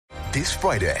This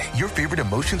Friday, your favorite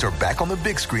emotions are back on the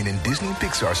big screen in Disney and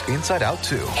Pixar's Inside Out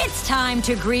 2. It's time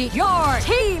to greet your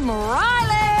Team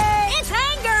Riley. It's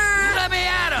anger. Let me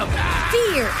at him.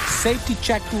 Fear. Safety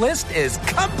checklist is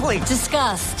complete.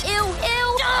 Disgust. Ew,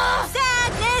 ew.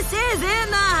 Sadness is in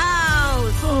the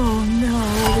house. Oh, no.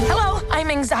 Hello, I'm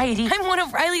anxiety. I'm one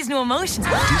of Riley's new emotions.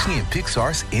 Disney and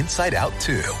Pixar's Inside Out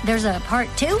 2. There's a part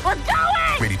 2? We're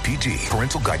going! Rated PG.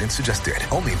 Parental guidance suggested.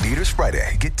 Only in theaters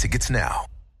Friday. Get tickets now.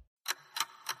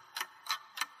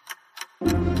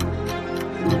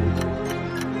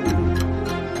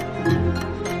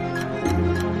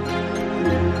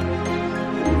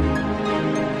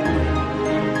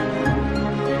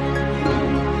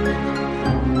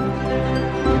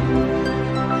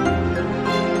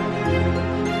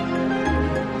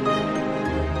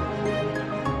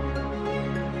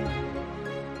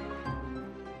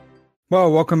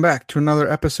 Well, welcome back to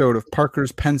another episode of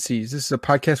Parker's Pensies. This is a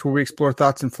podcast where we explore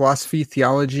thoughts in philosophy,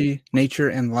 theology, nature,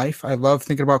 and life. I love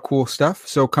thinking about cool stuff,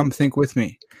 so come think with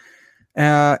me.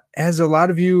 As a lot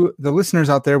of you, the listeners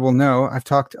out there will know, I've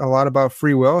talked a lot about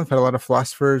free will. I've had a lot of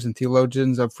philosophers and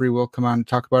theologians of free will come on and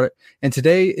talk about it. And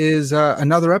today is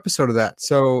another episode of that.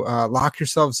 So lock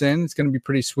yourselves in. It's going to be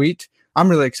pretty sweet. I'm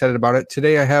really excited about it.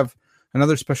 Today I have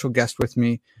another special guest with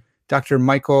me, Dr.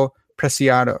 Michael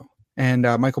Preciado. And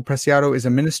Michael Preciado is a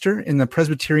minister in the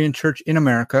Presbyterian Church in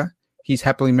America. He's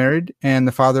happily married and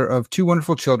the father of 2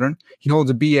 wonderful children. He holds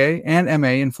a BA and MA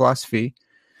in philosophy,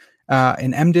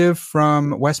 an MDiv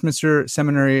from Westminster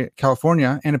Seminary,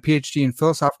 California, and a PhD in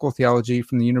philosophical theology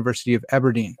from the University of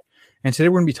Aberdeen. And today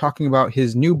we're going to be talking about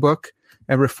his new book,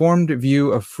 A Reformed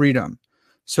View of Freedom.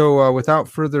 So without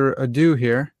further ado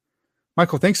here,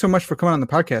 Michael, thanks so much for coming on the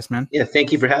podcast, man. Yeah,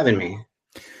 thank you for having me.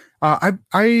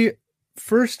 I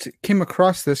first came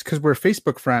across this because we're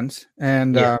Facebook friends,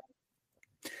 and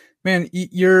man,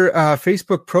 your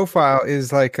Facebook profile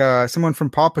is like someone from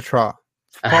Paw Patrol.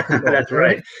 That's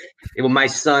right. Well, my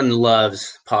son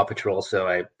loves Paw Patrol, so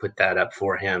I put that up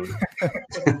for him.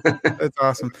 That's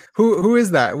awesome. Who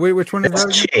is that? Which one is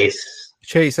that? Chase.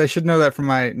 Chase. I should know that from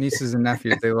my nieces and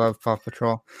nephews. They love Paw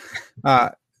Patrol.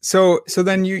 So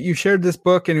then you shared this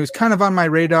book, and it was kind of on my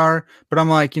radar, but I'm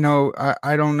like,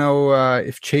 I don't know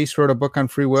if Chase wrote a book on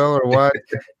free will or what.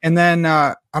 And then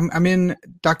I'm in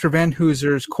Dr. Van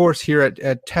Hooser's course here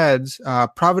at TED's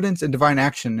Providence and Divine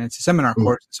Action. It's a seminar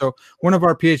course. So one of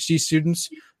our PhD students,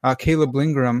 Caleb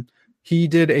Lingram, he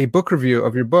did a book review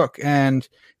of your book, and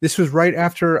this was right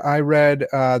after I read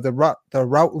the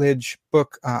Routledge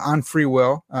book on free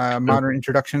will, Modern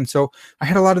Introduction. So I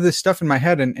had a lot of this stuff in my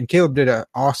head, and Caleb did an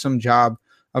awesome job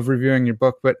of reviewing your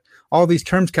book. But all these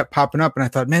terms kept popping up, and I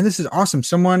thought, man, this is awesome.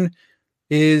 Someone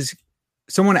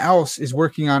else is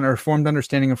working on a reformed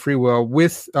understanding of free will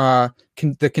with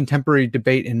the contemporary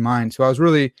debate in mind. So I was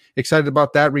really excited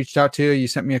about that. Reached out to you. You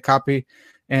sent me a copy.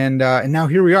 And now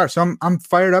here we are. So I'm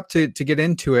fired up to get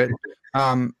into it.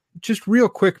 Just real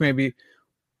quick, maybe,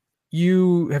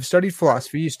 you have studied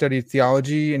philosophy, you studied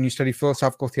theology, and you studied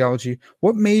philosophical theology.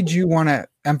 What made you want to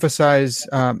emphasize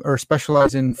or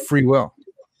specialize in free will?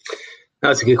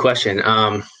 That's a good question.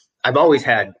 I've always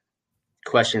had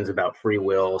questions about free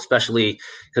will, especially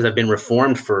because I've been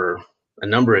Reformed for a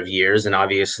number of years, and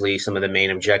obviously some of the main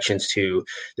objections to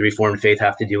the Reformed faith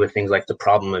have to do with things like the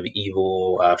problem of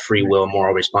evil, free will,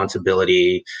 moral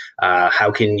responsibility.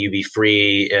 How can you be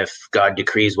free if God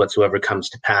decrees whatsoever comes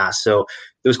to pass? So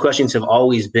those questions have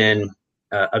always been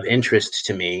of interest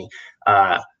to me.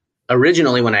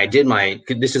 Originally, when I did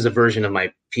this is a version of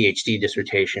my PhD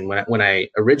dissertation. When I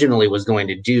originally was going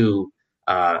to do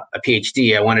a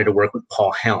PhD, I wanted to work with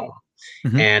Paul Helm.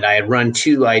 Mm-hmm. And I had run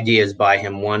 2 ideas by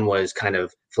him. One was kind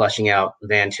of fleshing out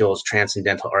Van Til's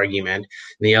transcendental argument.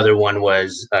 And the other one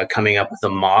was coming up with a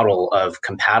model of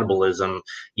compatibilism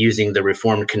using the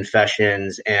Reformed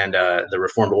confessions and the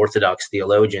Reformed Orthodox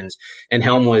theologians. And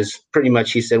Helm was pretty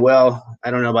much, he said, well, I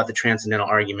don't know about the transcendental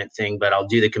argument thing, but I'll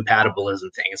do the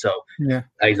compatibilism thing. So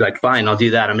I was like, fine, I'll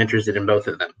do that. I'm interested in both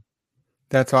of them.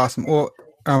 That's awesome. Well,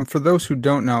 for those who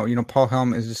don't know, Paul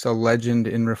Helm is just a legend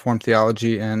in Reformed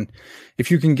theology, and if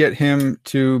you can get him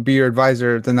to be your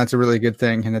advisor, then that's a really good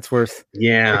thing, and it's worth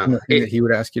that he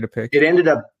would ask you to pick. It ended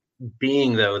up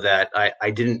being, though, that I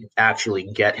didn't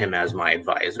actually get him as my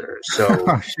advisor. So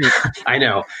I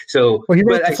know. So, well,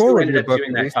 but I still ended up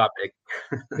doing that topic.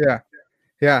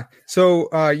 Yeah.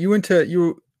 So you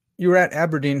were at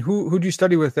Aberdeen. Who'd you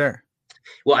study with there?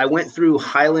 Well, I went through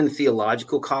Highland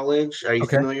Theological College. Are you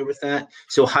familiar with that?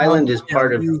 So Highland is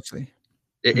part of.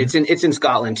 It's in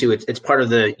Scotland too. It's part of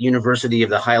the University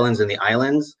of the Highlands and the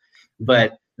Islands.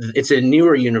 But it's a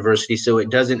newer university, so it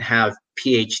doesn't have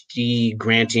PhD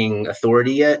granting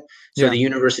authority yet. So the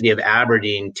University of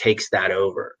Aberdeen takes that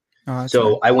over.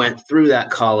 So nice. I went through that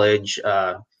college,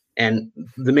 and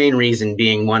the main reason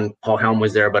being, one, Paul Helm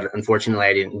was there, but unfortunately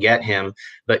I didn't get him.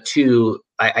 But two,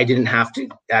 I didn't have to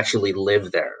actually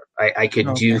live there. I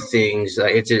could do things.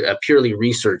 It's a purely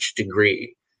research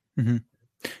degree. Mm-hmm.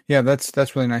 Yeah,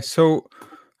 that's really nice. So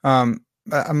I'm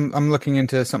looking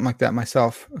into something like that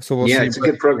myself. So we'll see. It's a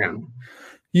good program.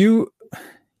 You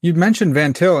mentioned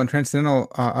Van Til and transcendental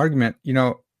argument. You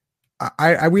know,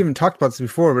 we haven't talked about this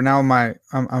before, but now I'm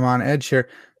on edge here.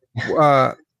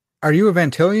 Are you a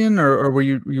Van Tilian, or were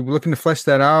you looking to flesh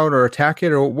that out or attack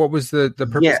it, or what was the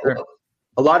purpose there?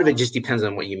 A lot of it just depends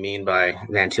on what you mean by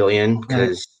Van Tilian,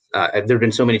 because there have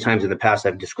been so many times in the past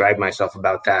I've described myself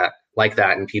like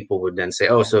that, and people would then say,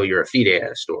 "Oh, so you're a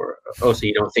fideist," or "Oh, so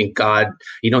you don't think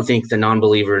the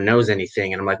non-believer knows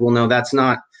anything?" And I'm like, "Well, no, that's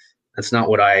not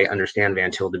what I understand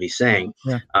Van Til to be saying."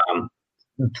 Yeah.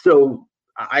 So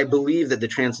I believe that the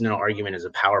transcendental argument is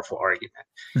a powerful argument,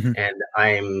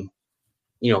 and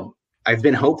I've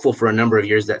been hopeful for a number of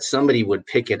years that somebody would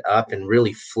pick it up and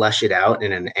really flesh it out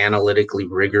in an analytically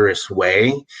rigorous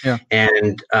way. Yeah.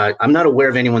 And I'm not aware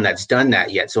of anyone that's done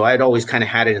that yet. So I'd always kind of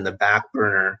had it in the back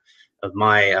burner of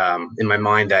in my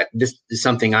mind that this is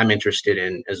something I'm interested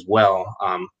in as well.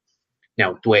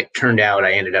 Now, the way it turned out,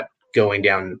 I ended up going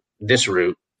down this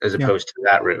route as opposed to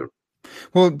that route.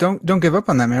 Well, don't give up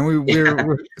on that, man.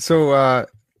 We're so.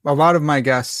 A lot of my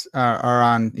guests are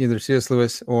on either C.S.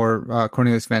 Lewis or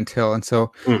Cornelius Van Til. And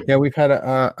so, we've had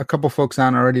a couple folks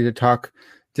on already to talk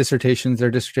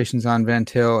their dissertations on Van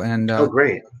Til. And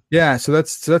great. Yeah, so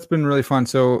that's been really fun.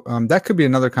 So that could be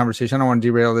another conversation. I don't want to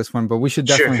derail this one, but we should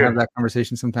definitely have that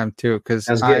conversation sometime too, because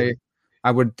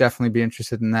I would definitely be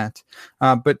interested in that.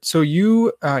 But so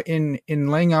you, in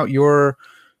laying out your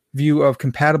view of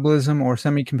compatibilism or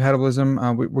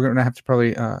semi-compatibilism, we're going to have to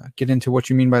probably get into what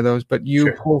you mean by those, but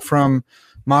you pull from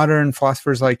modern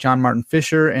philosophers like John Martin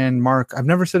Fisher and Mark, I've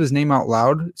never said his name out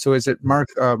loud, so is it Mark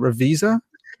Revisa?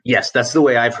 Yes, that's the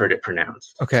way I've heard it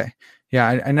pronounced. Okay.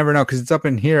 Yeah, I never know, because it's up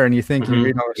in here and you think you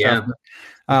read all this stuff.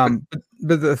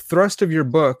 But the thrust of your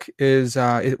book is,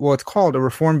 it's called A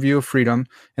Reformed View of Freedom,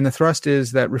 and the thrust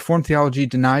is that Reformed theology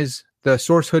denies the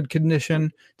sourcehood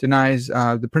condition, denies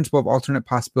the principle of alternate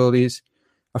possibilities,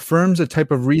 affirms a type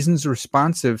of reasons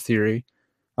responsive theory,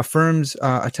 affirms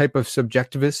a type of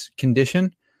subjectivist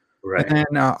condition. Right. And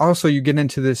then also you get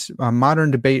into this modern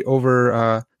debate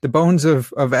over the bones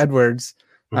of Edwards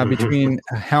between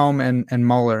Helm and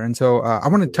Muller. And so I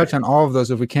want to touch on all of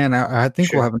those if we can. I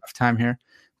think we'll have enough time here.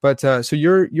 But so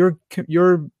your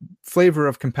flavor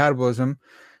of compatibilism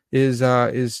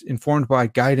is informed by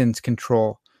guidance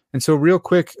control. And so real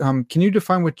quick, can you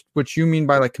define what you mean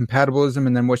by like compatibilism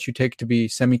and then what you take to be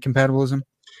semi-compatibilism?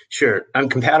 Sure.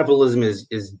 Compatibilism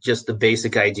is just the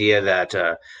basic idea that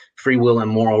free will and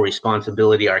moral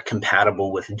responsibility are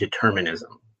compatible with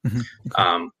determinism.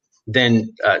 Okay.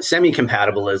 Then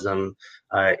semi-compatibilism,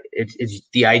 it's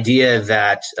the idea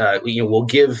that we'll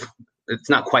give, it's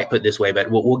not quite put this way, but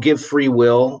we'll give free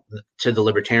will to the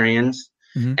libertarians.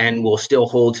 And we'll still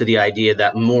hold to the idea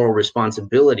that moral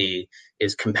responsibility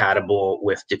is compatible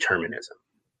with determinism.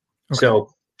 Okay. So,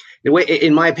 the way,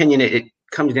 in my opinion, it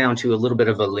comes down to a little bit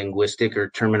of a linguistic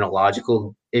or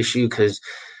terminological issue, because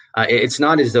it's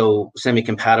not as though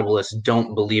semi-compatibilists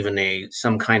don't believe in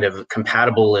some kind of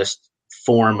compatibilist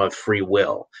form of free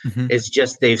will. It's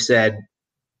just they've said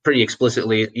pretty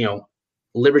explicitly,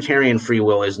 libertarian free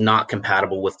will is not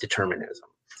compatible with determinism.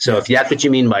 So if that's what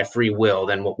you mean by free will,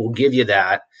 then we'll give you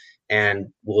that, and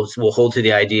we'll hold to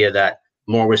the idea that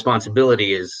moral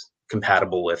responsibility is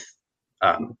compatible with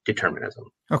determinism.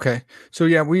 Okay, so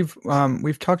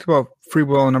we've talked about free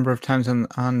will a number of times on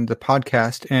the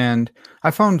podcast, and I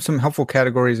found some helpful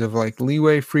categories of like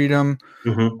leeway freedom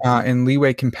and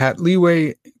leeway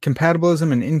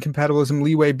compatibilism and incompatibilism.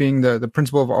 Leeway being the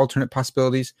principle of alternate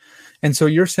possibilities, and so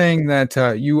you're saying that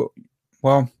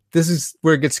this is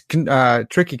where it gets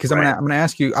tricky, because I'm going to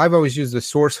ask you. I've always used the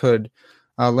sourcehood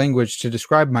language to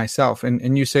describe myself,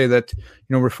 and you say that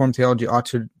Reformed theology ought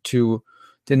to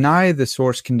deny the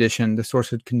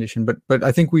sourcehood condition, but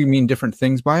I think we mean different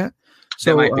things by it.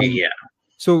 So that might be,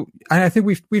 So I think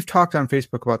we've talked on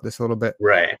Facebook about this a little bit,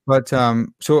 right? But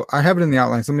so I have it in the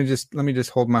outlines. Let me just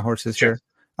hold my horses here.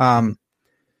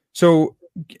 So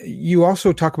you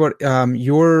also talk about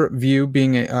your view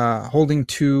being holding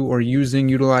to or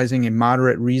utilizing a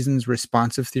moderate reasons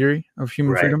responsive theory of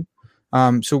human freedom.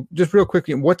 So just real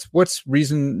quickly, what's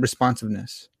reason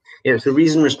responsiveness? Yeah, so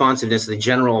reason responsiveness, the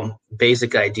general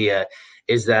basic idea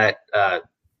is that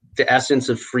the essence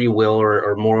of free will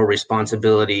or moral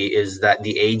responsibility is that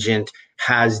the agent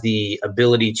has the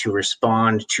ability to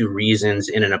respond to reasons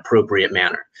in an appropriate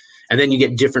manner. And then you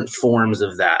get different forms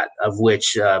of that, of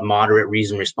which moderate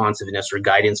reason responsiveness or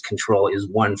guidance control is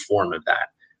one form of that.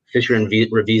 Fisher and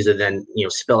Revisa then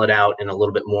spell it out in a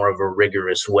little bit more of a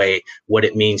rigorous way, what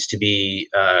it means to be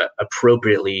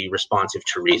appropriately responsive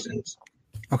to reasons.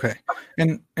 Okay.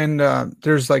 And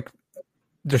there's like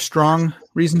the strong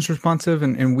reasons responsive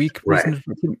and weak reasons.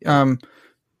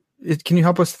 Can you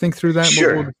help us think through that?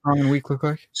 Sure. What would strong and weak look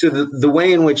like? So the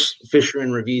way in which Fisher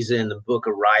and Revisa in the book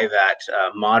arrive at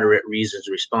moderate reasons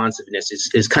responsiveness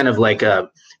is kind of like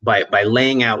by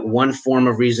laying out one form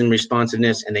of reason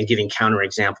responsiveness and then giving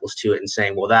counterexamples to it and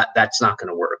saying, well, that's not going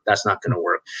to work. That's not going to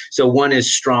work. So one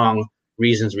is strong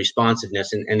reasons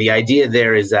responsiveness. And the idea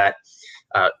there is that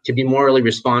to be morally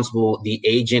responsible, the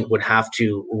agent would have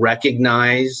to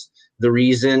recognize the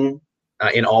reason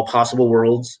in all possible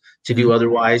worlds. To do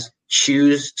otherwise,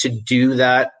 choose to do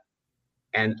that,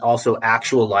 and also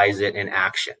actualize it in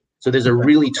action. So there's a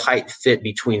really tight fit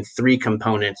between three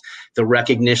components: the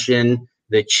recognition,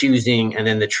 the choosing, and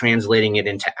then the translating it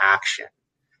into action.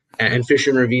 And Fisher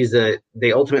and Revisa,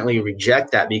 they ultimately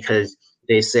reject that because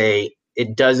they say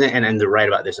it doesn't, and they're right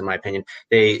about this in my opinion,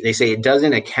 they say it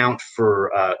doesn't account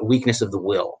for weakness of the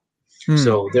will.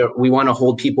 So we want to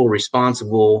hold people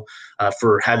responsible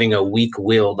for having a weak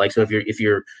will. Like, so if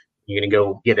you're going to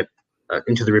go get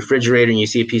into the refrigerator and you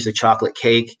see a piece of chocolate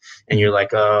cake and you're like,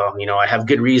 oh, I have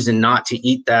good reason not to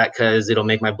eat that because it'll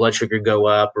make my blood sugar go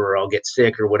up or I'll get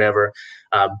sick or whatever.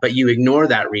 But you ignore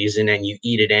that reason and you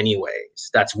eat it anyways.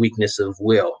 That's weakness of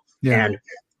will. Yeah. And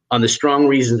on the strong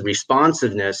reasons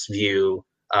responsiveness view,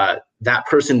 that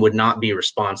person would not be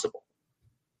responsible.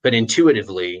 But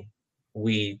intuitively,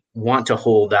 we want to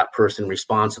hold that person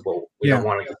responsible. We don't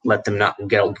want to let them let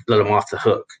them off the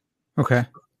hook. Okay.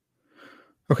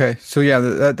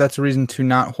 So that's a reason to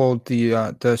not hold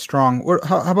the strong. Or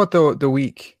how about the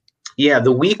weak? Yeah,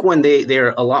 the weak one,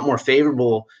 they're a lot more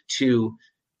favorable to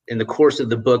in the course of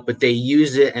the book, but they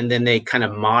use it and then they kind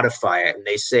of modify it, and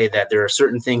they say that there are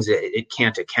certain things that it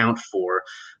can't account for.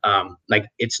 Like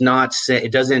it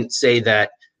doesn't say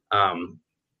that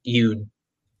you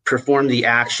perform the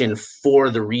action for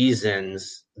the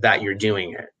reasons that you're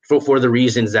doing it, for the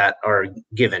reasons that are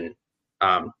given.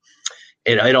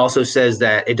 It also says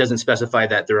that it doesn't specify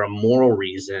that there are moral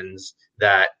reasons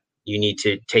that you need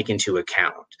to take into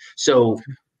account. So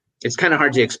it's kind of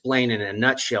hard to explain in a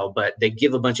nutshell, but they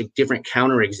give a bunch of different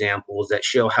counterexamples that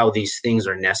show how these things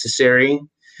are necessary,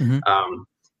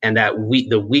 and that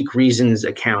the weak reasons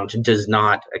account does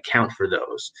not account for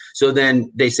those. So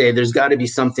then they say there's got to be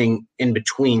something in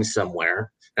between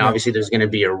somewhere. And obviously there's going to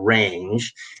be a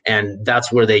range, and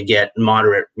that's where they get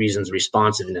moderate reasons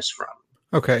responsiveness from.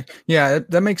 Okay. Yeah,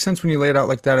 that makes sense when you lay it out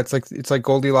like that. It's like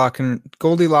Goldilocks and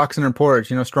her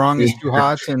porridge. Strong is too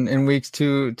hot and weak's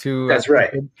too. That's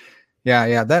right.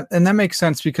 Yeah. That makes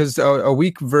sense because a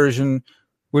weak version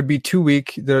would be too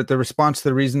weak. The response to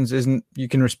the reasons isn't. You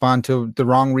can respond to the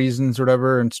wrong reasons or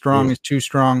whatever, and strong is too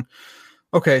strong.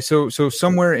 Okay, so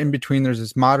somewhere in between, there's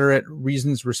this moderate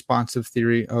reasons responsive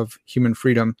theory of human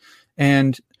freedom,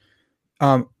 and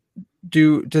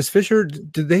does Fisher?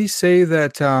 Did they say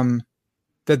that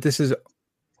that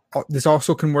this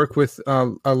also can work with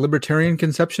a libertarian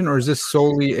conception, or is this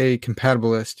solely a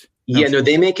compatibilist? Yeah, no,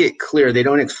 they make it clear. They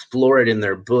don't explore it in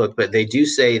their book, but they do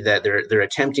say that they're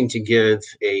attempting to give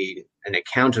an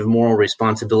account of moral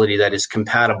responsibility that is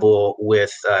compatible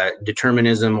with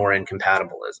determinism or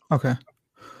incompatibilism.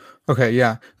 Okay,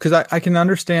 yeah, because I can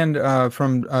understand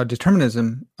from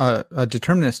determinism, a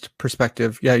determinist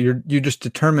perspective. Yeah, you're just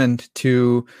determined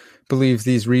to believe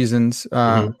these reasons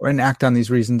and act on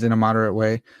these reasons in a moderate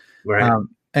way. Right.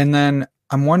 And then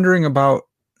I'm wondering about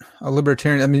a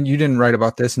libertarian. I mean, you didn't write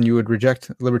about this, and you would reject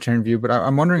a libertarian view, but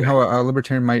I'm wondering how a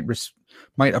libertarian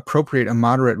might appropriate a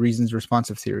moderate reasons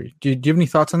responsive theory. Do you have any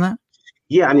thoughts on that?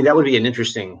 Yeah, I mean, that would be an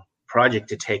interesting project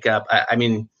to take up. I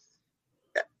mean,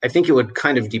 I think it would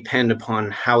kind of depend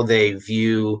upon how they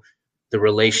view the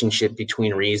relationship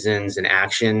between reasons and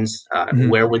actions.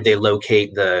 Where would they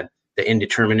locate the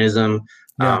indeterminism?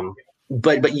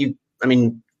 But I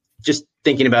mean, just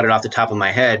thinking about it off the top of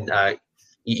my head,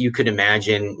 you could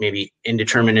imagine maybe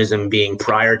indeterminism being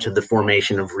prior to the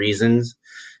formation of reasons,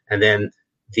 and then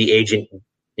the agent,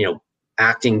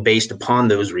 acting based upon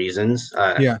those reasons.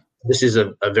 This is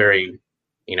a very,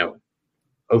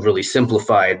 overly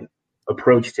simplified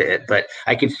approach to it, but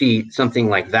I could see something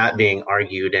like that being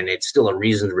argued, and it's still a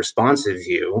reasoned responsive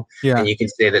view. And you can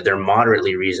say that they're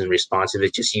moderately reasoned responsive.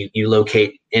 It's just you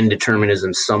locate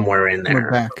indeterminism somewhere in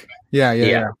there. Back.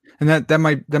 Yeah. And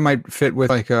that might fit with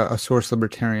like a source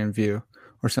libertarian view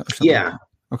or something. Yeah.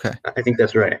 Okay. I think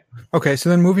that's right. Okay. So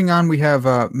then moving on, we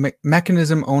have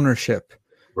mechanism ownership.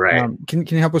 Right. Can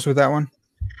you help us with that one?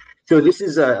 So this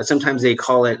is sometimes they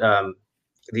call it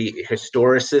the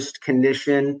historicist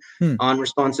condition on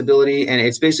responsibility. And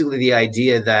it's basically the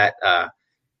idea that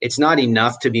it's not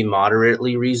enough to be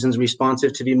moderately reasons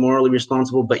responsive to be morally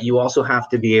responsible, but you also have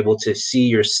to be able to see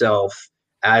yourself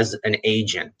as an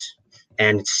agent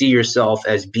and see yourself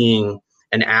as being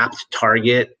an apt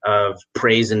target of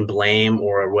praise and blame,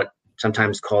 or what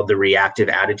sometimes called the reactive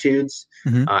attitudes.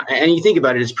 And you think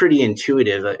about it, it's pretty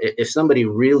intuitive. If somebody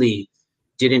really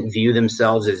didn't view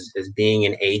themselves as being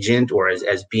an agent or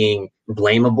as being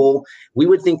blamable, we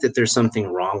would think that there's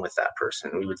something wrong with that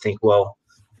person. We would think, well,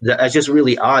 that's just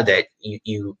really odd that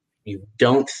you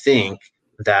don't think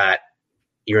that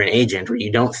you're an agent, or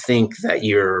you don't think that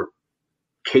you're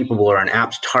capable or an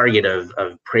apt target of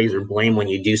praise or blame when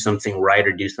you do something right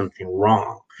or do something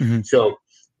wrong. So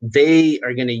they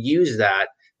are going to use that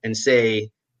and say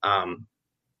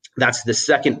that's the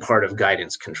second part of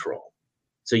guidance control.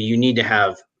 So you need to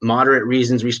have moderate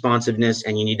reasons responsiveness,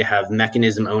 and you need to have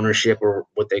mechanism ownership, or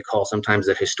what they call sometimes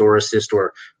the historicist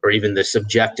or even the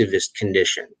subjectivist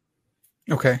condition.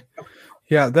 Okay.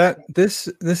 Yeah, this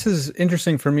is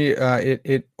interesting for me.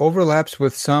 It overlaps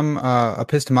with some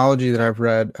epistemology that I've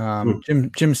read.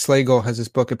 Jim Slagle has this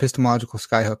book, Epistemological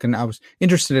Skyhook, and I was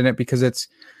interested in it because it's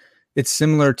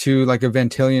similar to like a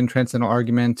Vantilian transcendental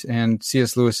argument and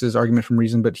C.S. Lewis's argument from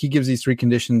reason, but he gives these three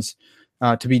conditions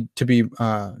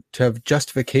to have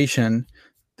justification.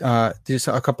 There's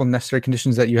a couple of necessary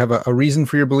conditions: that you have a reason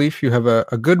for your belief, you have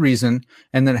a good reason,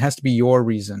 and then it has to be your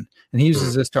reason. And he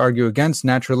uses this to argue against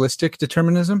naturalistic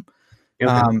determinism.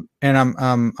 And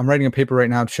I'm writing a paper right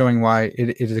now showing why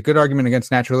it is a good argument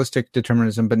against naturalistic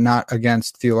determinism, but not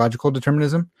against theological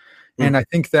determinism. And I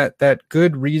think that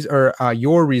good reason, or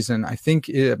your reason, I think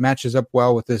it matches up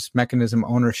well with this mechanism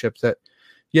ownership. That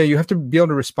you have to be able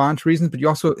to respond to reasons, but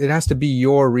it has to be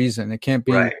your reason. It can't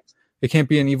be It can't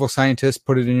be an evil scientist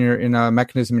put it in a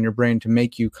mechanism in your brain to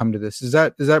make you come to this. Is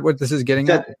that what this is getting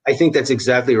at? I think that's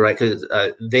exactly right, because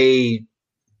they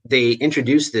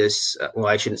introduced this. Well,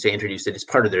 I shouldn't say introduced it. It's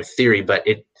part of their theory, but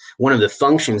one of the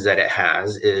functions that it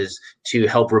has is to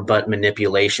help rebut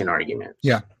manipulation arguments.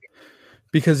 Yeah,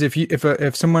 because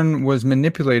if someone was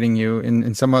manipulating you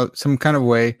in some kind of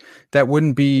way, that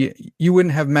you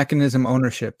wouldn't have mechanism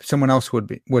ownership. Someone else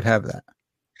would have that.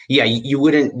 Yeah, you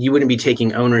wouldn't be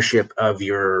taking ownership of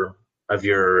your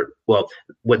well,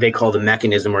 what they call the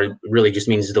mechanism, or really just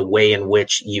means the way in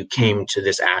which you came to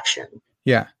this action.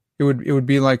 Yeah, it would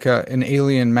be like an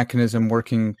alien mechanism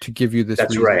working to give you this.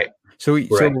 That's reason. Right.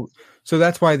 So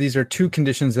that's why these are two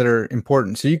conditions that are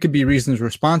important. So you could be reasons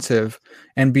responsive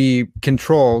and be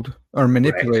controlled or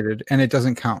manipulated, and it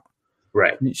doesn't count.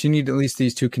 Right. You need at least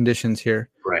these two conditions here.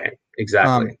 Right.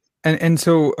 Exactly.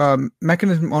 So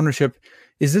mechanism ownership.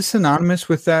 Is this synonymous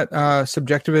with that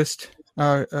subjectivist?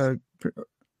 Okay.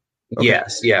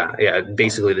 Yes. Yeah.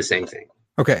 Basically the same thing.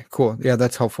 Okay, cool. Yeah,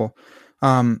 that's helpful.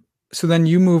 So then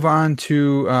you move on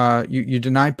to you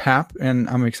deny PAP, and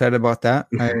I'm excited about that.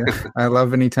 I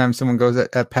love anytime someone goes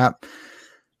at PAP.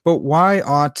 But why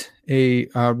ought a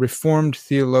Reformed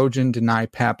theologian deny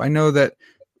PAP? I know that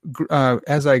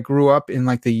as I grew up in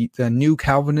like the new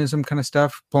Calvinism kind of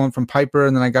stuff, pulling from Piper,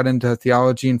 and then I got into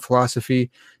theology and philosophy.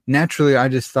 Naturally, I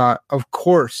just thought, of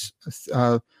course,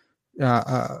 a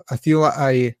Calvinist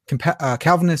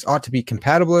ought to be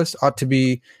compatibilist, ought to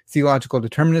be theological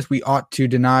determinist. We ought to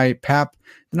deny PAP.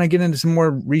 Then I get into some more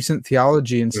recent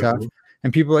theology and stuff,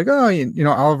 and people are like,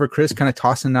 Oliver Christ kind of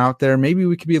tossing out there. Maybe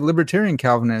we could be a libertarian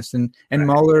Calvinist, and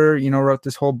Muller, wrote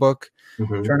this whole book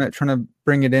trying to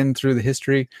bring it in through the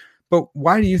history. But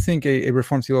why do you think a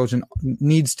Reformed theologian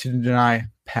needs to deny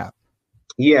PAP?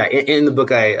 Yeah, in the book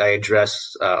I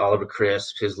address Oliver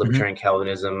Christ, his libertarian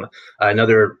Calvinism,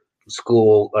 another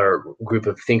school or group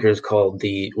of thinkers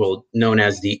known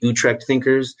as the Utrecht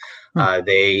thinkers.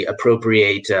 They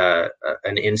appropriate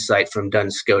an insight from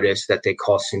Duns Scotus that they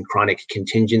call synchronic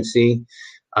contingency.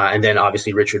 And then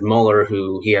obviously Richard Muller,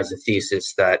 who he has a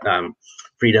thesis that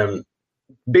freedom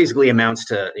basically amounts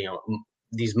to,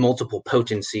 these multiple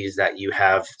potencies that you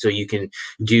have. So you can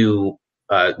do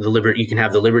you can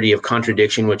have the liberty of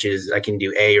contradiction, which is I can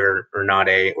do A or not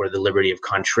A, or the liberty of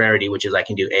contrariety, which is I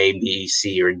can do A, B,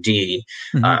 C, or D,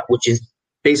 which is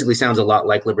basically sounds a lot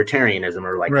like libertarianism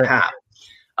or like PAP.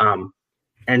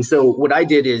 And so what I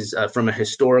did is from a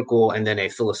historical and then a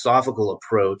philosophical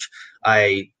approach,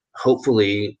 I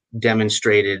hopefully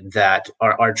demonstrated that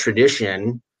our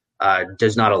tradition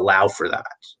does not allow for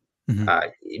that.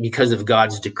 Mhm. Because of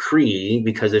God's decree,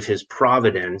 because of his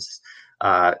providence,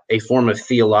 a form of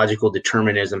theological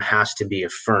determinism has to be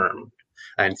affirmed.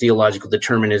 And theological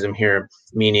determinism here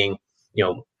meaning,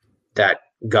 that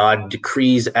God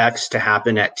decrees X to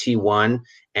happen at T1,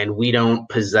 and we don't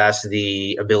possess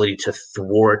the ability to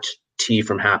thwart T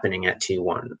from happening at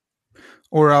T1.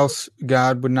 Or else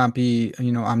God would not be,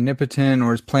 omnipotent,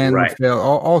 or his plan would Right. fail.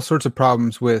 All sorts of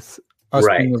problems with us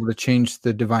Right. being able to change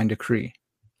the divine decree or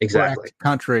Exactly. act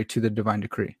contrary to the divine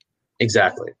decree.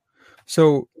 Exactly.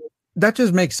 So that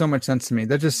just makes so much sense to me.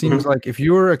 That just seems Mhm. like if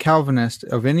you're a Calvinist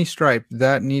of any stripe,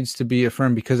 that needs to be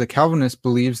affirmed, because a Calvinist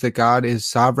believes that God is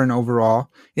sovereign over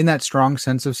all, in that strong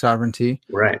sense of sovereignty,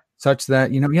 Right. such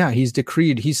that, he's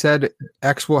decreed. He said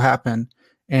X will happen.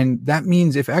 And that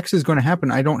means if X is going to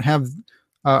happen, I don't have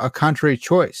a contrary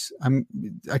choice.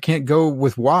 I can't go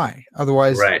with Y.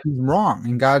 Otherwise, Right. he's wrong,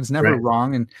 and God's never Right.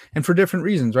 wrong. And for different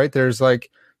reasons, right? There's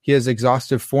he has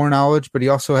exhaustive foreknowledge, but he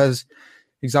also has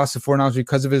exhaustive foreknowledge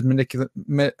because of his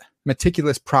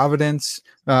meticulous providence,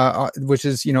 which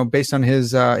is, based on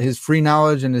his free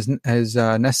knowledge and his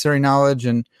necessary knowledge.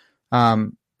 And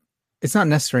it's not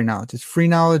necessary knowledge; it's free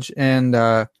knowledge and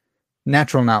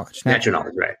natural knowledge. Natural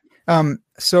knowledge, right?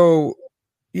 So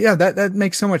yeah, that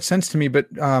makes so much sense to me. But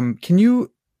can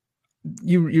you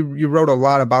wrote a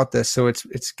lot about this, so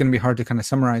it's going to be hard to kind of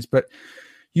summarize. But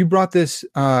you brought this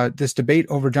debate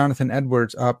over Jonathan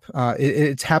Edwards up.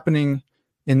 It's happening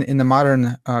in the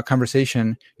modern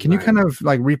conversation. Can you kind of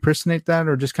repersonate that,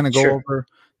 or just kind of go Sure. over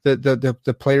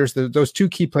the players, those two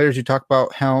key players you talk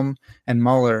about, Helm and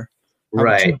Muller,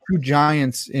 Right. two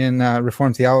giants in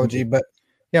Reformed theology? But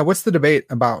yeah, what's the debate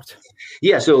about?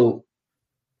 Yeah. So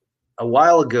a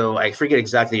while ago, I forget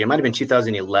exactly, it might have been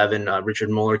 2011, Richard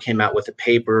Muller came out with a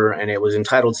paper, and it was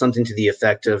entitled something to the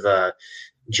effect of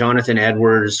Jonathan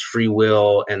Edwards, Free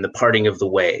Will, and the Parting of the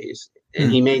Ways.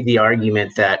 And he made the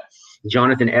argument that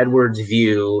Jonathan Edwards'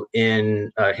 view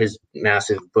in his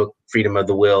massive book, Freedom of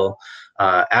the Will,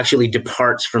 actually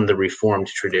departs from the Reformed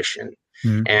tradition.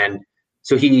 And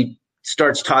so he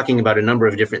starts talking about a number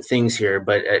of different things here,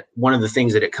 but one of the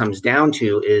things that it comes down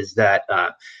to is that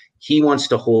he wants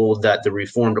to hold that the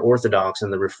Reformed Orthodox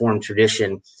and the Reformed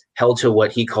tradition held to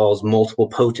what he calls multiple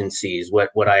potencies,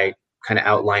 what I kind of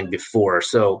outlined before.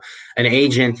 So an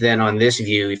agent then on this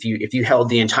view, if you held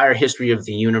the entire history of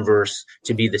the universe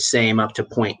to be the same up to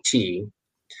point T,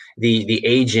 the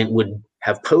agent would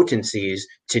have potencies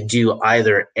to do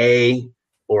either A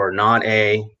or not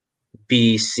A,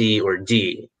 B, C, or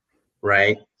D,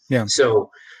 right? Yeah.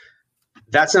 So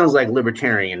that sounds like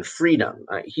libertarian freedom.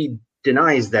 He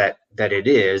denies that it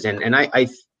is, and I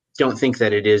don't think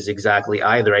that it is exactly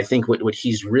either. I think what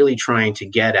he's really trying to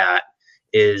get at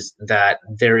is that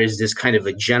there is this kind of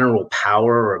a general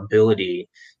power or ability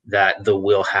that the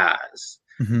will has.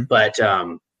 But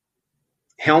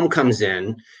Helm comes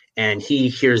in and he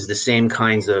hears the same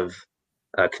kinds of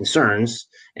concerns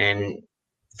and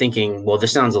thinking, well,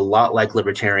 this sounds a lot like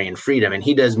libertarian freedom. And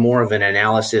he does more of an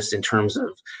analysis in terms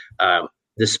of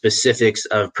the specifics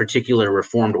of particular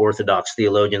Reformed Orthodox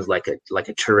theologians like a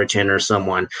Turretin or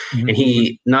someone. And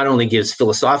he not only gives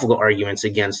philosophical arguments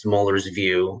against Muller's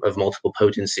view of multiple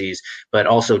potencies, but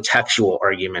also textual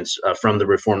arguments from the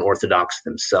Reformed Orthodox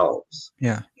themselves.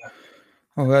 Yeah.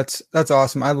 Oh, that's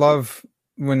awesome. I love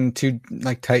when two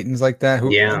titans like that,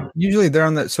 who usually they're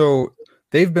on so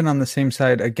they've been on the same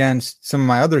side against some of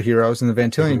my other heroes in the Van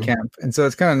Tillian camp. And so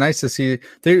it's kind of nice to see.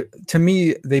 To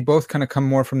me, they both kind of come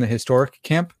more from the historic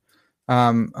camp.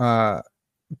 Though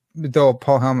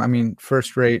Paul Helm,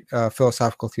 first-rate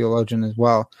philosophical theologian as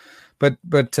well. But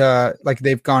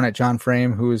they've gone at John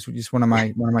Frame, who is just one of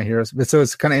my heroes. But so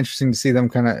it's kind of interesting to see them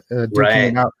kind of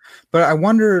duking it out. But I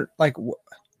wonder,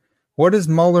 what does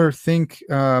Muller think?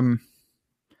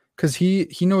 Because he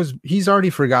knows, he's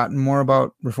already forgotten more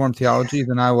about Reformed theology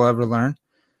than I will ever learn.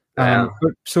 But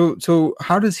so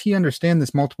how does he understand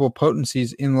this multiple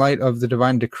potencies in light of the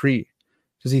divine decree?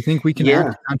 Does he think we can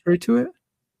act contrary to it?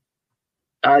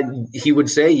 He would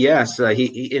say yes. But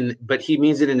he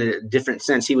means it in a different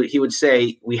sense. He would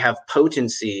say we have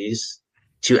potencies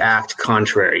to act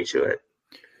contrary to it.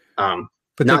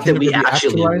 But not that we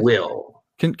actually will.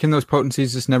 Can those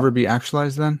potencies just never be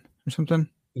actualized then, or something?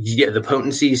 Yeah, the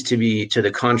potencies to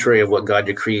the contrary of what God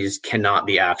decrees cannot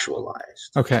be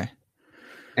actualized. Okay.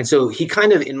 And so he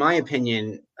kind of, in my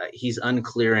opinion, he's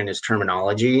unclear in his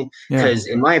terminology, because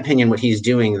in my opinion, what he's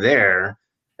doing there,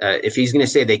 if he's going to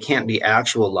say they can't be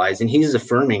actualized, and he's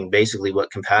affirming basically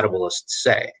what compatibilists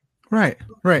say. Right.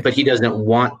 But he doesn't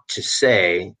want to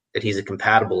say that he's a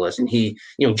compatibilist, and he,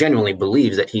 genuinely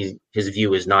believes that his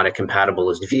view is not a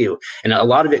compatibilist view. And a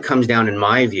lot of it comes down, in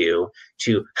my view,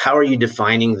 to how are you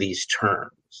defining these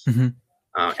terms? Mm-hmm.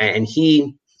 And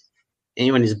he,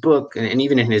 in his book, and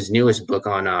even in his newest book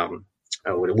on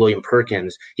William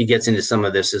Perkins, he gets into some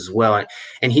of this as well.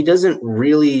 And he doesn't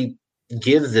really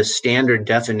give the standard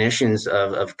definitions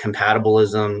of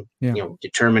compatibilism,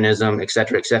 determinism, et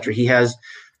cetera, et cetera. He has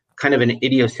kind of an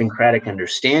idiosyncratic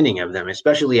understanding of them,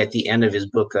 especially at the end of his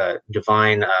book,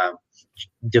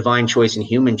 Divine Choice and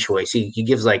Human Choice. He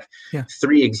gives like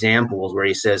 3 examples where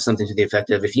he says something to the effect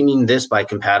of, if you mean this by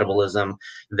compatibilism,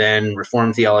 then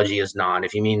Reformed theology is not.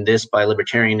 If you mean this by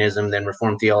libertarianism, then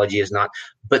Reformed theology is not.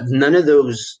 But none of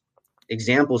those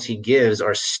examples he gives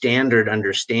are standard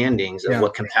understandings of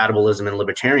what compatibilism and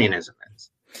libertarianism is.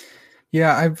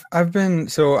 Yeah,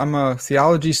 I'm a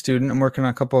theology student. I'm working on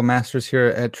a couple of masters here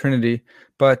at Trinity,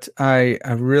 but I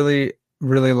really,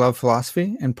 really love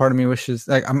philosophy. And part of me wishes,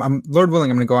 like, I'm Lord willing,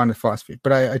 I'm going to go on to philosophy,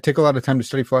 but I take a lot of time to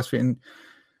study philosophy. And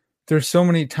there's so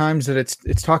many times that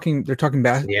they're talking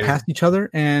past each other.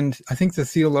 And I think the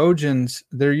theologians,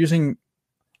 they're using,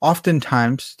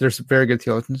 oftentimes there's very good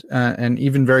theologians and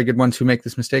even very good ones who make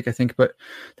this mistake, I think, but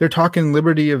they're talking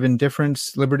liberty of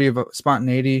indifference, liberty of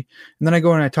spontaneity. And then I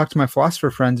go and I talk to my philosopher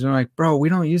friends and I'm like, bro, we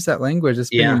don't use that language. It's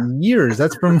been years.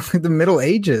 That's from the Middle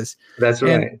Ages. That's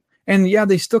right. And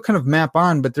they still kind of map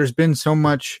on, but there's been so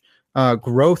much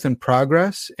growth and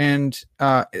progress. And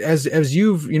as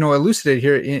you've, elucidated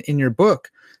here in your book,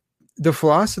 there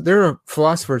are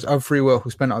philosophers of free will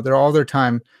who spend all their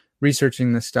time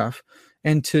researching this stuff.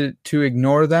 And to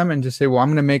ignore them and to say, well, I'm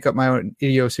going to make up my own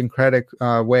idiosyncratic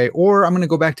way, or I'm going to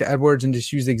go back to Edwards and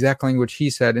just use the exact language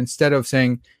he said, instead of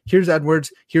saying, here's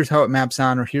Edwards, here's how it maps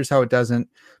on, or here's how it doesn't,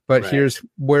 but here's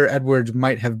where Edwards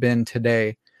might have been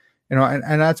today.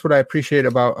 And that's what I appreciate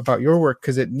about your work,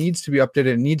 because it needs to be updated.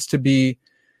 It needs to be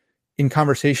in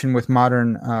conversation with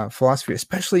modern philosophy,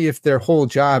 especially if their whole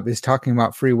job is talking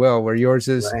about free will, where yours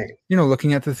is,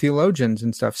 looking at the theologians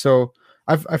and stuff. So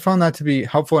I found that to be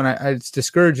helpful, and it's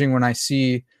discouraging when I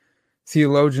see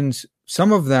theologians,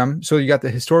 some of them. So you got the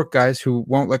historic guys who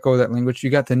won't let go of that language. You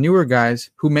got the newer guys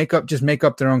who make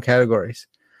up their own categories,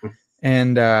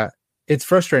 and it's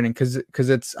frustrating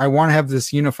because I want to have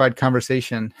this unified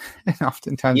conversation, and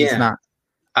oftentimes it's not.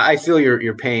 I feel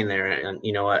your pain there, and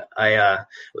you know what?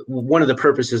 One of the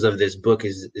purposes of this book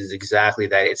is exactly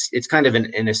that. It's kind of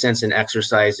in a sense an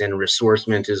exercise in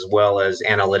ressourcement as well as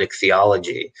analytic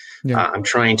theology. I'm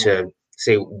trying to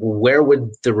say, where would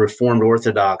the Reformed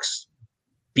Orthodox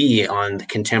be on the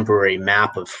contemporary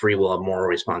map of free will and moral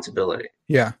responsibility?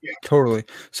 Yeah, totally.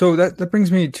 So that brings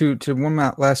me to one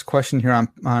last question here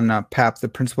on PAP, the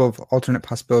principle of alternate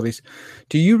possibilities.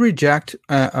 Do you reject?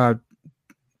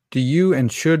 Do you and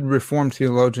should Reformed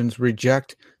theologians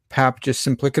reject PAP just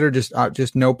simpliciter,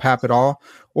 just no PAP at all?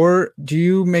 Or do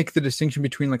you make the distinction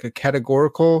between like a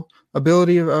categorical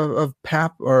ability of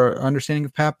PAP or understanding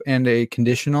of PAP and a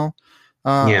conditional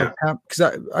of PAP?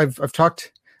 Because I've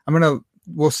talked,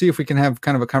 we'll see if we can have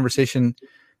kind of a conversation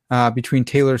between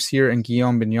Taylor Sear and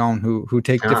Guillaume Bignon, who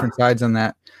take different sides on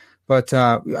that. But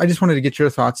I just wanted to get your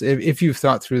thoughts, if you've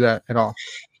thought through that at all.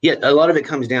 Yeah, a lot of it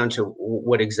comes down to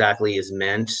what exactly is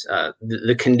meant.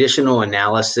 The conditional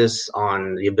analysis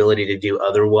on the ability to do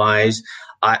otherwise,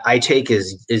 I take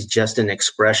as just an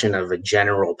expression of a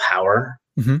general power.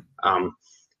 Mm-hmm.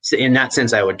 So in that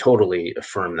sense, I would totally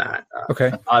affirm that.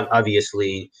 Okay.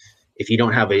 Obviously, if you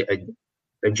don't have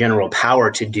a general power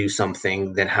to do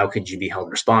something, then how could you be held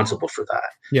responsible for that?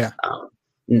 Yeah.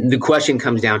 The question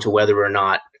comes down to whether or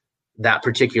not that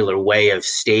particular way of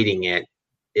stating it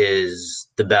is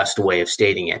the best way of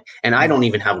stating it. And I don't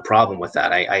even have a problem with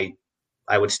that.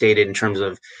 I would state it in terms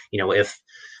of, if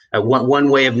one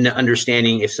way of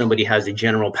understanding if somebody has a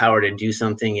general power to do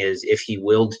something is if he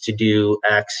willed to do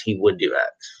X, he would do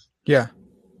X. Yeah.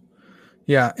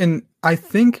 Yeah. And I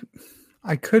think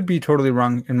I could be totally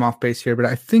wrong and off base here, but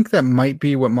I think that might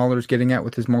be what Muller's getting at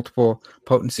with his multiple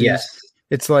potencies. Yes.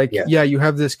 It's like, you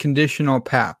have this conditional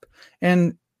PAP.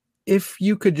 And if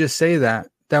you could just say that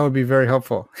would be very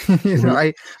helpful.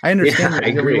 I understand that. I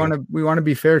agree. We want to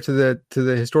be fair to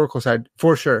the historical side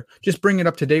for sure. Just bring it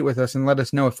up to date with us and let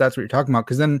us know if that's what you're talking about,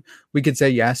 because then we could say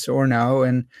yes or no,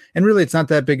 and really it's not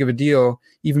that big of a deal,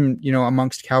 even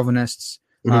amongst Calvinists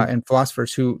and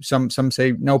philosophers who some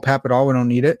say no PAP at all, we don't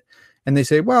need it, and they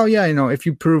say, well, if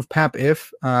you prove PAP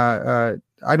if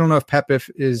I don't know if PAP if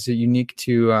is unique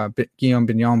to Guillaume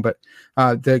Bignon, but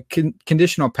the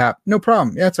conditional PAP, no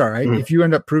problem. Yeah, it's all right. If you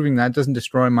end up proving that, it doesn't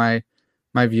destroy my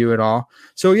view at all.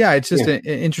 So it's just an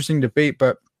interesting debate,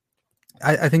 but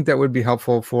I think that would be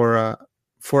helpful for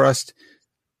for us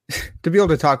to be able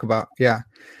to talk about. Yeah.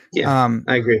 Yeah,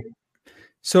 I agree.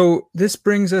 So this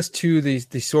brings us to the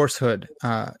sourcehood,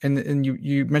 and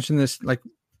you mentioned this like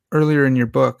earlier in your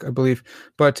book, I believe,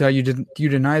 but you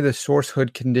deny the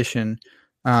sourcehood condition,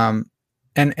 and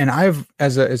I've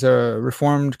as a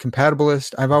reformed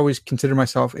compatibilist, I've always considered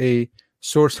myself a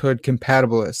sourcehood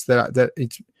compatibilist. That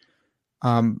it's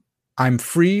I'm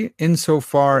free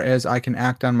insofar as I can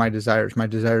act on my desires. My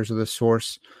desires are the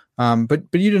source, but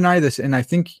you deny this, and I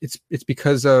think it's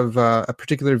because of a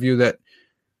particular view that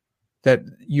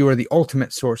you are the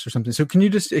ultimate source or something. So can you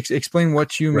just explain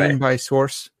what you mean by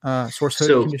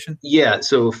sourcehood condition? Yeah.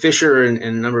 So Fisher, in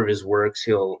a number of his works,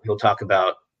 he'll talk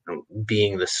about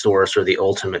being the source or the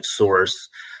ultimate source,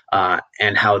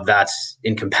 and how that's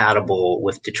incompatible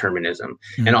with determinism.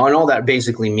 Mm-hmm. And all that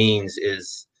basically means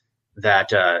is that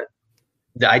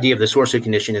the idea of the sourcehood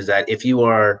condition is that if you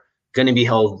are going to be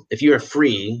held, if you are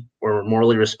free or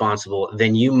morally responsible,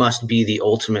 then you must be the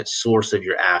ultimate source of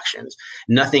your actions.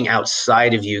 Nothing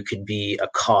outside of you could be a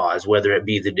cause, whether it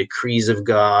be the decrees of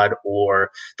God or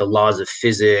the laws of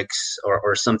physics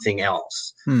or something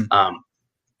else.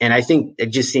 And I think it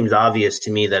just seems obvious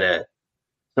to me that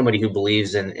somebody who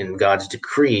believes in God's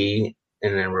decree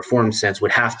in a reformed sense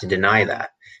would have to deny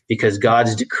that, because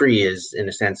God's decree is, in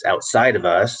a sense, outside of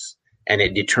us, and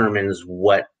it determines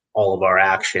what all of our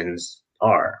actions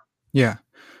are. Yeah.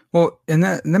 Well, and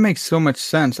that makes so much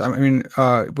sense. I mean,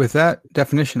 with that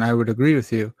definition, I would agree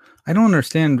with you. I don't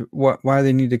understand why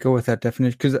they need to go with that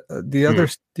definition, because the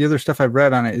other stuff I've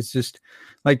read on it is just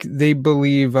like they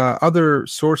believe other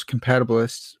source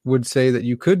compatibilists would say that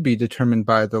you could be determined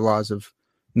by the laws of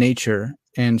nature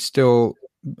and still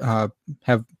have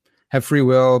free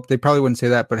will. They probably wouldn't say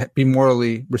that, but be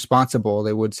morally responsible,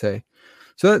 they would say.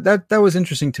 So that was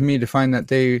interesting to me to find that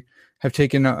they have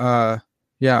taken a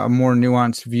more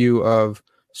nuanced view of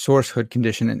sourcehood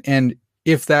condition, and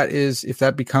if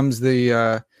that becomes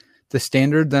the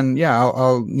standard, then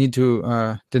I'll need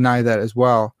to deny that as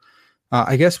well.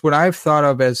 I guess what I've thought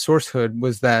of as sourcehood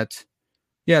was that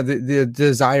the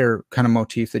desire kind of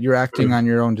motif, that you're acting on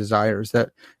your own desires,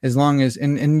 that as long as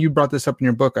and you brought this up in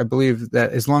your book, I believe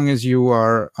that as long as you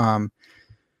are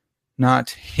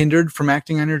not hindered from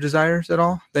acting on your desires at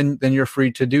all, then you're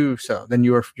free to do so. Then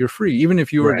you're free, even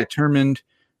if you were determined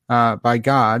by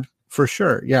God, for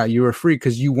sure. Yeah, you were free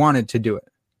because you wanted to do it.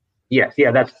 Yes,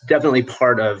 that's definitely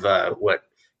part of what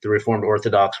the Reformed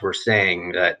Orthodox were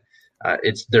saying, that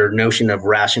it's their notion of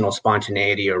rational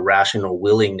spontaneity or rational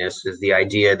willingness is the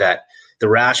idea that the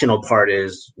rational part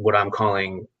is what I'm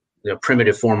calling the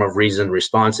primitive form of reason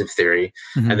responsive theory,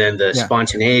 and then the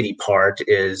spontaneity part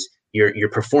is you're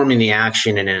performing the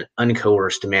action in an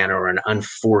uncoerced manner or an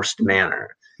unforced manner.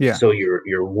 Yeah. So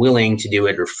you're willing to do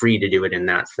it or free to do it in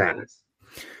that sense.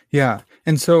 Yeah.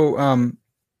 And so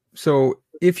so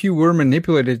if you were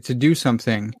manipulated to do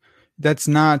something, that's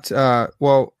not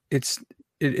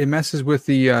it messes with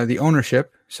the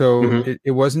ownership. So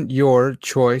it wasn't your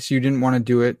choice. You didn't want to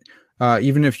do it.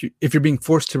 Even if you're being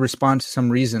forced to respond to some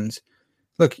reasons.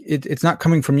 Look, it's not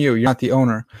coming from you. You're not the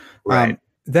owner. Right.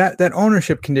 That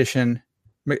ownership condition,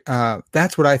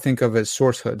 that's what I think of as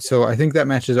sourcehood. So I think that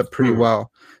matches up pretty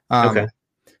well. Okay.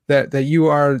 That you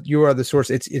are the source.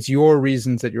 It's your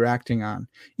reasons that you're acting on,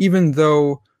 even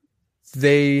though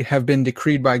they have been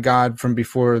decreed by God from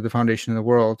before the foundation of the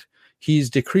world. He's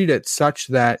decreed it such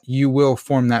that you will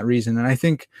form that reason. And I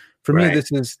think for me,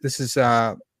 this is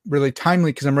really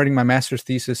timely because I'm writing my master's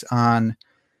thesis on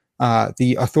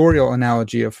the authorial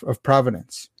analogy of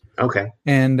providence. Okay.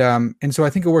 And so I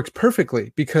think it works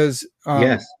perfectly because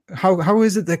how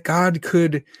is it that God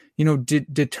could,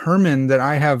 determine that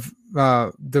I have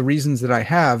the reasons that I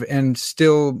have and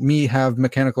still me have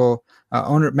mechanical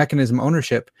mechanism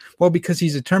ownership? Well, because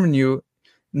he's determined you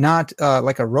not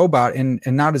like a robot and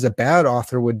not as a bad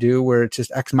author would do, where it's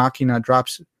just ex machina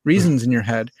drops reasons in your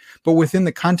head, but within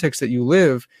the context that you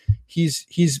live, he's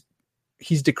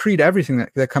decreed everything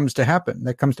that comes to happen,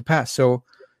 that comes to pass. So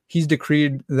he's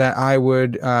decreed that I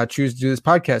would choose to do this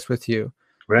podcast with you.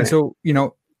 Right. And so,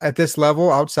 at this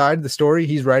level outside the story,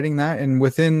 he's writing that. And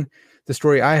within the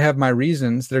story, I have my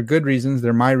reasons. They're good reasons.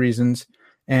 They're my reasons.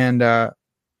 And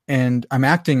I'm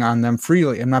acting on them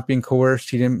freely. I'm not being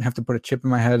coerced. He didn't have to put a chip in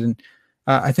my head. And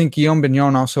I think Guillaume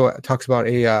Bignon also talks about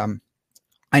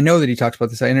I know that he talks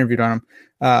about this. I interviewed on him,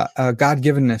 a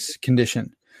God-givenness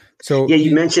condition. So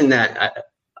you mentioned that.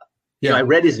 I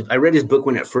read his book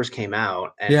when it first came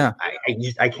out, and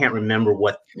I can't remember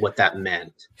what that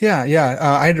meant.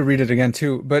 I had to read it again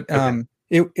too, but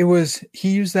it was, he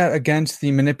used that against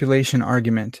the manipulation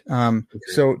argument.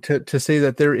 So to say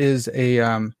that there is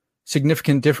a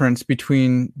significant difference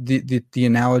between the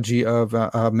analogy of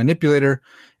a manipulator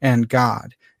and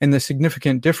God. And the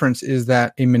significant difference is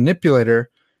that a manipulator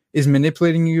is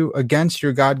manipulating you against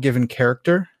your God-given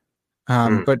character,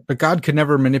 but God could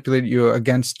never manipulate you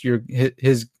against your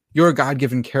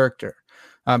God-given character,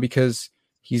 because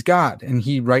he's God and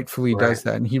he rightfully does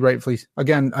that. And he rightfully,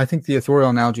 again, I think the authorial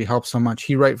analogy helps so much.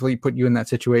 He rightfully put you in that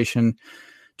situation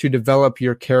to develop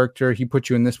your character. He put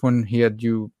you in this one. He had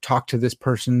you talk to this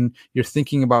person. You're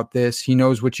thinking about this. He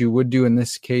knows what you would do in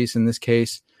this case,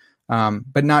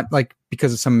 but not like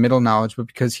because of some middle knowledge, but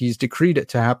because he's decreed it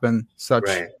to happen such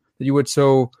that you would.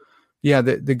 So yeah,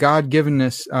 the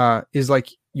God-givenness is like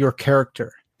your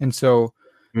character. And so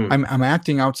I'm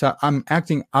acting outside, I'm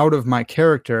acting out of my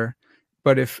character.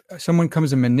 But if someone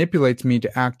comes and manipulates me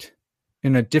to act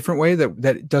in a different way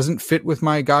that doesn't fit with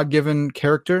my God-given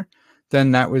character,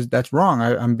 then that's wrong.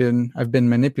 I've been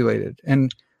manipulated.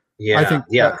 And I think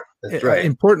that's right.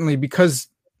 Importantly, because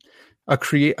a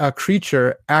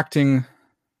creature acting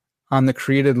on the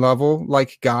created level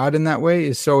like God in that way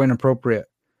is so inappropriate.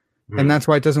 And that's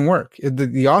why it doesn't work.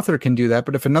 The author can do that,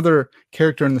 but if another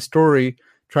character in the story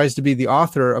tries to be the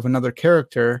author of another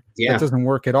character, that doesn't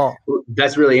work at all.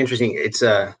 That's really interesting. It's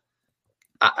so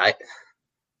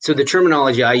the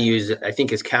terminology I use, I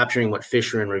think, is capturing what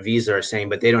Fisher and Revisa are saying,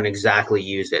 but they don't exactly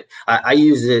use it. I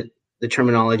use the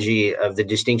terminology of the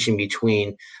distinction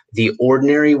between the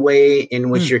ordinary way in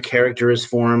which your character is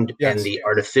formed and the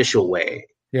artificial way.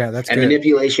 Yeah, that's and good.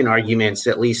 Manipulation arguments,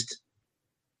 at least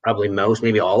probably most,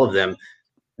 maybe all of them,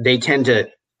 they tend to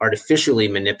artificially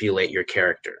manipulate your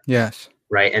character. Yes.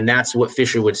 Right. And that's what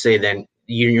Fisher would say. Then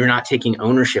you're not taking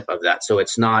ownership of that. So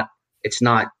it's not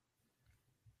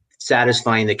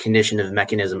satisfying the condition of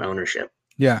mechanism ownership.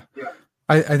 Yeah.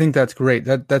 I think that's great.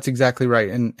 That's exactly right.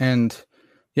 And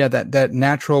yeah, that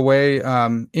natural way,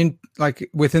 in like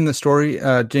within the story,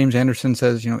 James Anderson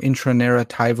says, intra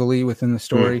narratively within the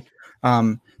story,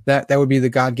 that would be the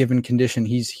God-given condition.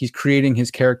 He's creating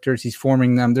his characters. He's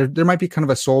forming them. There might be kind of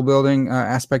a soul building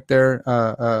aspect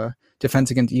there,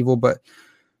 defense against evil, but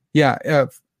yeah,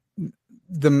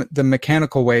 the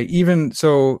mechanical way, even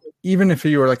if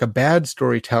you were like a bad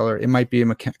storyteller, it might be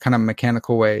a kind of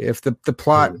mechanical way. If the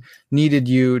plot needed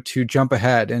you to jump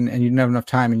ahead and you didn't have enough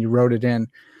time and you wrote it in,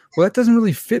 well, that doesn't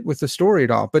really fit with the story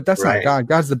at all. But that's not God.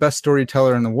 God's the best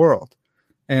storyteller in the world.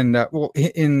 And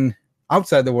in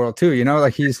outside the world too,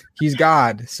 like he's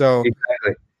God. So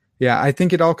yeah, I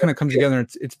think it all kind of comes together.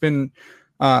 It's been,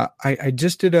 I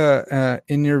just did a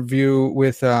interview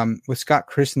with Scott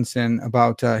Christensen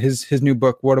about his new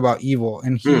book, What About Evil?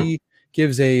 And he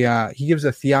gives a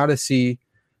theodicy,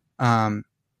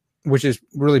 which is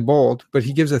really bold, but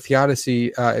he gives a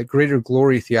theodicy, a greater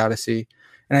glory theodicy.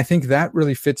 And I think that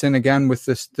really fits in again with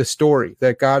the story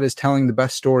that God is telling the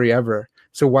best story ever.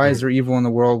 So why is there evil in the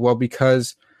world? Well,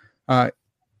 because of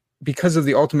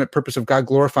the ultimate purpose of God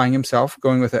glorifying himself,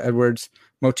 going with the Edwards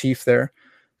motif there.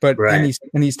 But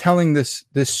and he's telling this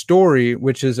story,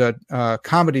 which is a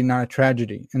comedy, not a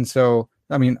tragedy. And so,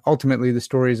 I mean, ultimately, the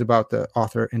story is about the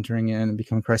author entering in and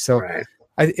becoming Christ. So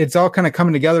it's all kind of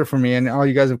coming together for me, and all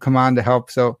you guys have come on to help.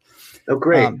 So,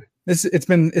 great! It's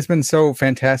been so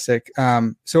fantastic.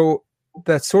 So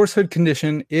that sourcehood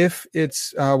condition, if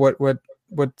it's what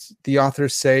the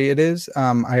authors say it is,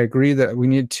 I agree that we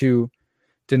need to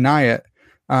deny it.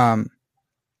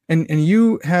 And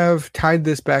you have tied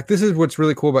this back. This is what's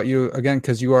really cool about you, again,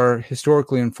 because you are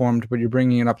historically informed, but you're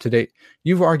bringing it up to date.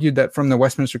 You've argued that from the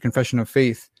Westminster Confession of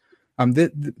Faith,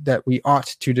 that we ought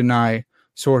to deny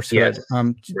sourcehood.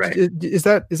 Yes.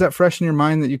 Is that fresh in your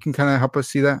mind that you can kind of help us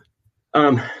see that?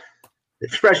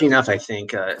 It's fresh enough, I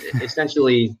think.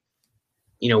 Essentially,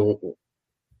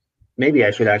 maybe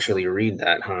I should actually read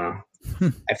that, huh?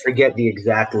 I forget the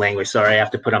exact language. Sorry, I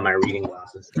have to put on my reading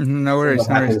glasses. No worries.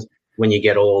 When you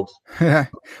get old. Yeah.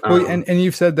 Well, and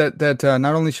you've said that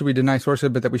not only should we deny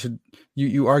sourcehood, but that we should,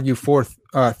 you argue for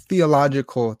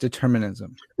theological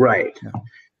determinism. Right. Yeah.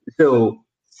 So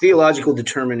theological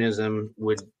determinism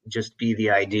would just be the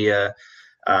idea,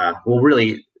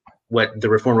 really what the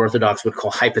Reformed Orthodox would call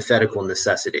hypothetical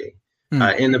necessity.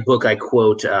 In the book, I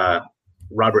quote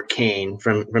Robert Kane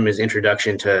from his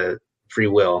introduction to free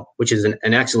will, which is an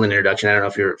excellent introduction. I don't know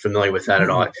if you're familiar with that at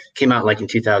all. It came out in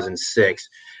 2006.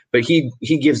 But he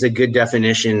gives a good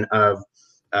definition of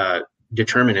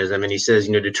determinism, and he says,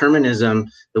 determinism,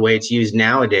 the way it's used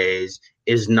nowadays,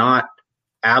 is not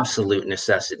absolute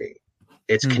necessity.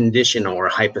 It's conditional or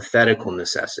hypothetical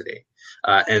necessity.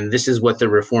 And this is what the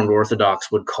Reformed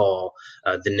Orthodox would call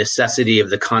the necessity of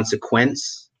the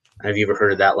consequence. Have you ever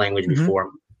heard of that language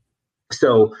before?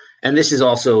 So, and this is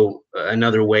also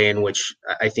another way in which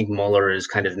I think Muller is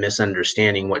kind of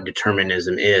misunderstanding what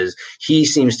determinism is. He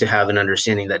seems to have an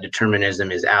understanding that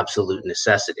determinism is absolute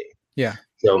necessity. Yeah.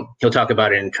 So he'll talk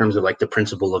about it in terms of like the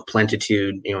principle of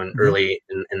plentitude, early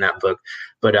in that book.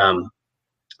 But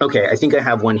okay, I think I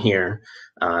have one here,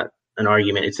 an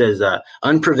argument. It says,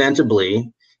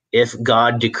 unpreventably, if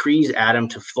God decrees Adam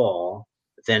to fall,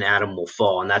 then Adam will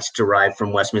fall. And that's derived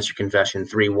from Westminster Confession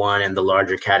 3:1 and the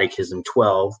larger Catechism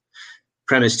 12.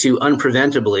 Premise 2,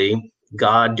 unpreventably,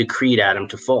 God decreed Adam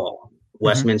to fall.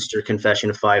 Westminster Confession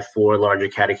 5:4, larger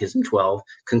Catechism 12.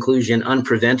 Conclusion,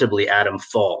 unpreventably, Adam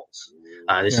falls.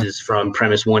 This is from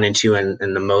premise 1 and 2 and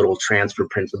the modal transfer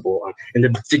principle. And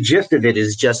the gist of it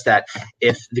is just that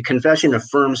if the confession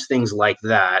affirms things like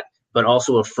that, but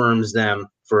also affirms them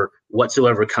for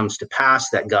whatsoever comes to pass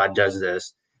that God does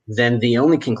this, then the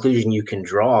only conclusion you can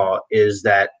draw is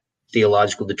that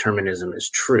theological determinism is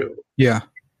true. Yeah.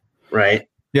 Right?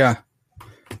 Yeah.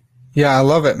 Yeah, I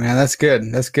love it, man. That's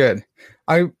good. That's good.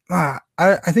 I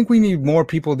think we need more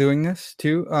people doing this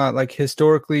too, like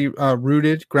historically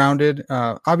rooted, grounded,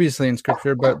 obviously in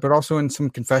scripture, but also in some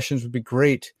confessions would be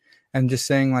great. And just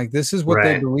saying like, this is what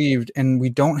they believed, and we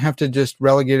don't have to just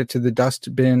relegate it to the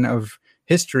dustbin of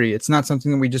history. It's not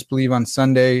something that we just believe on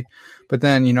Sunday, but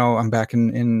then, I'm back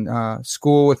in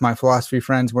school with my philosophy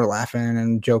friends. We're laughing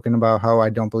and joking about how I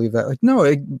don't believe that. Like,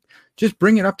 no, just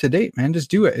bring it up to date, man.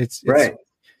 Just do it. It's right.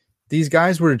 These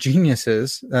guys were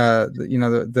geniuses,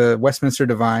 the Westminster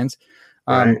Divines.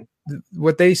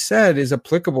 What they said is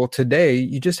applicable today.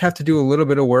 You just have to do a little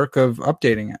bit of work of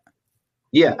updating it.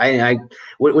 Yeah,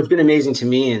 what's been amazing to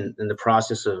me in the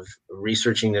process of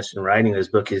researching this and writing this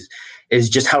book is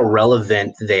just how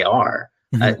relevant they are.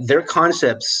 Their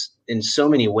concepts in so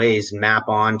many ways map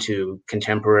onto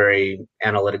contemporary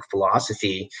analytic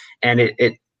philosophy, and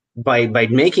it by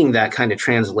making that kind of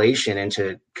translation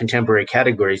into contemporary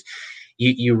categories,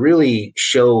 you really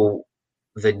show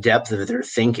the depth of their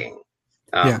thinking.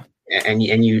 And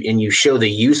you show the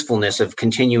usefulness of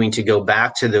continuing to go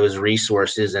back to those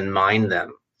resources and mine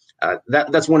them.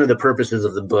 That's one of the purposes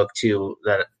of the book too,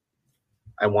 that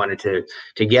I wanted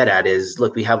to get at is,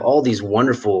 look, we have all these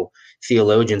wonderful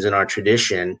theologians in our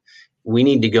tradition. We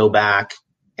need to go back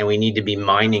and we need to be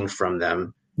mining from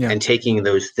them and taking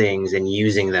those things and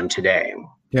using them today.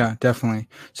 Yeah, definitely.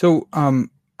 So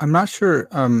I'm not sure.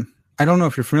 I don't know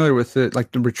if you're familiar with it,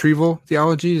 like the retrieval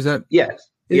theology. Is that? Yes.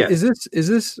 Is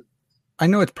this? I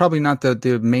know it's probably not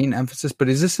the main emphasis, but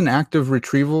is this an active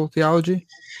retrieval theology?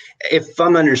 If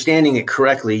I'm understanding it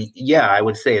correctly, yeah, I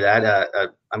would say that.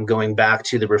 I'm going back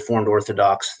to the Reformed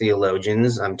Orthodox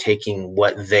theologians. I'm taking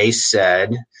what they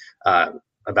said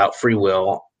about free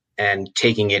will and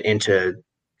taking it into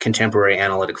contemporary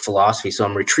analytic philosophy. So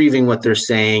I'm retrieving what they're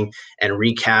saying and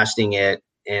recasting it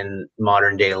in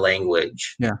modern day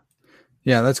language.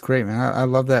 Yeah, that's great, man. I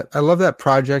love that. I love that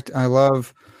project. I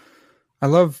love,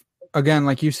 again,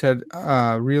 like you said,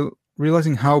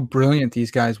 realizing how brilliant these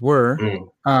guys were.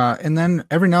 And then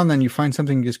every now and then you find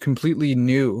something just completely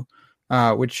new,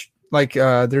 which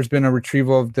there's been a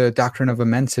retrieval of the doctrine of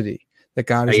immensity, that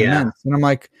God is immense. And I'm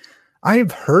like,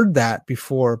 I've heard that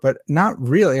before, but not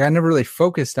really. I never really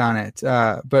focused on it.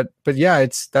 But yeah,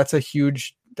 that's a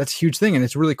huge thing. And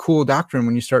it's a really cool doctrine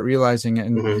when you start realizing it,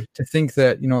 and to think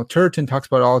that, Turretin talks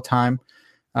about it all the time.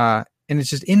 And it's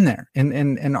just in there,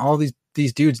 and all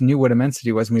these dudes knew what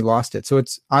immensity was, and we lost it. So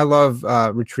I love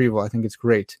retrieval. I think it's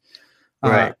great.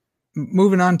 Right.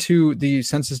 Moving on to the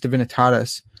sensus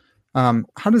divinitatis.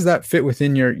 How does that fit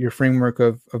within your framework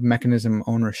of mechanism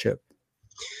ownership?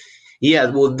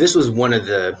 Yeah, well, this was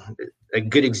a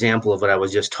good example of what I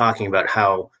was just talking about,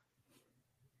 how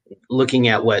looking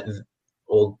at what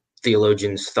old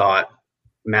theologians thought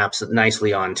maps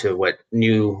nicely onto what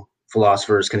new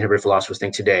contemporary philosophers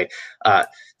think today.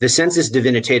 The sensus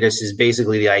divinitatis is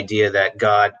basically the idea that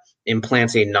God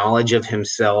implants a knowledge of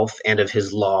himself and of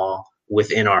his law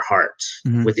within our hearts,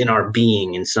 within our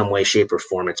being in some way, shape, or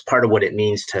form. It's part of what it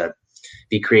means to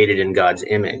be created in God's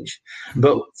image.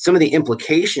 But some of the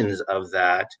implications of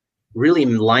that really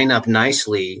line up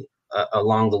nicely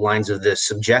along the lines of the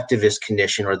subjectivist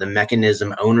condition or the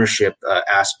mechanism ownership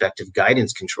aspect of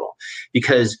guidance control.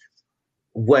 Because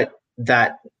what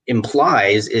that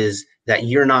implies is that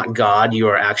you're not God, you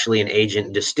are actually an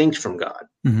agent distinct from God.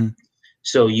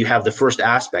 So you have the first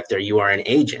aspect there, you are an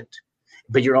agent,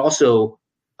 but you're also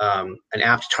an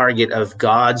apt target of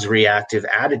God's reactive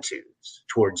attitudes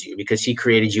towards you, because he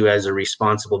created you as a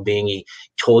responsible being. He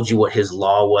told you what his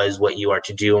law was, what you are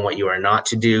to do and what you are not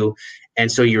to do. And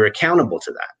so you're accountable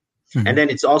to that. And then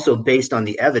it's also based on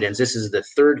the evidence. This is the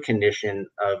third condition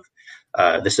of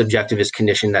the subjectivist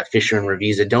condition that Fisher and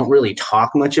Revisa don't really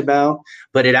talk much about,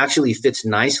 but it actually fits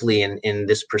nicely in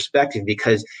this perspective,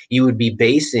 because you would be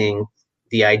basing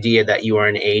the idea that you are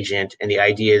an agent and the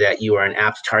idea that you are an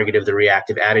apt target of the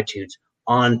reactive attitudes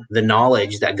on the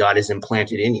knowledge that God has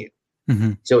implanted in you.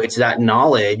 Mm-hmm. So it's that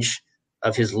knowledge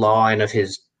of his law and of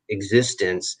his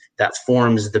existence that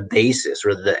forms the basis,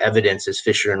 or the evidence, as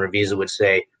Fisher and Revisa would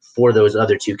say, for those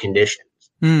other two conditions.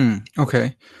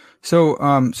 Okay.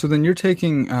 So so then you're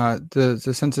taking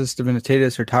the sensus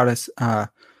divinitatis or tatus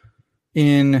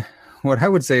in what I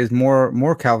would say is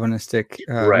more Calvinistic,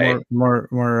 Right. more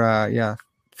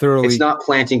thoroughly. It's not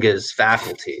Plantinga's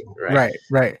faculty, right?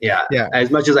 Right. Yeah. Yeah. As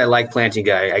much as I like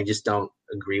Plantinga, I just don't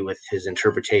agree with his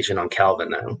interpretation on Calvin,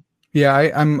 though. Yeah,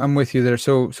 I'm with you there.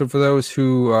 So for those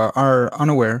who are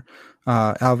unaware,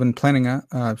 Alvin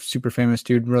Plantinga, super famous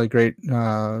dude, really great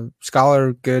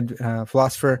scholar, good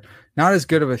philosopher, not as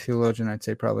good of a theologian, I'd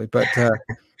say probably, but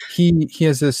he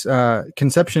has this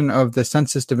conception of the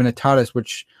sensus divinitatis,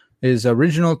 which is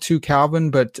original to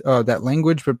Calvin, but that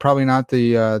language, but probably not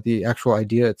the actual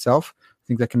idea itself. I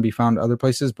think that can be found other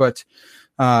places, but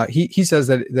he says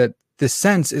that the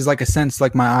sense is like a sense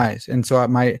like my eyes, and so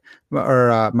my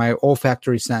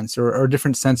olfactory sense or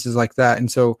different senses like that.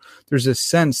 And so there's this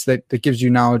sense that gives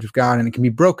you knowledge of God, and it can be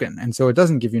broken, and so it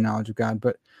doesn't give you knowledge of God.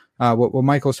 But what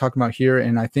Michael's talking about here,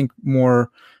 and I think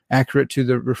more accurate to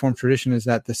the Reformed tradition, is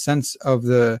that the sense of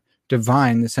the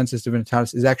divine, the sensus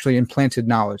divinitatis, is actually implanted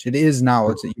knowledge. It is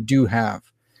knowledge that you do have,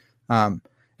 and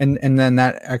then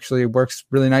that actually works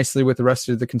really nicely with the rest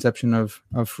of the conception of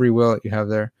free will that you have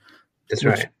there. That's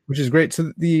right. Which is great.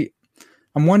 So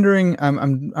I'm wondering,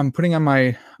 I'm putting on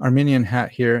my Arminian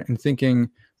hat here and thinking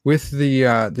with the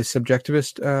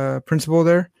subjectivist principle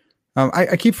there.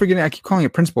 I keep forgetting. I keep calling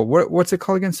it principle. What's it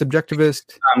called again?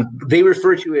 Subjectivist. They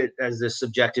refer to it as the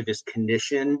subjectivist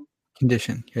condition.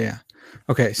 Condition. Yeah.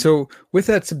 Okay. So with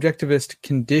that subjectivist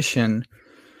condition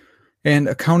and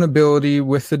accountability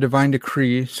with the divine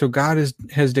decree, so God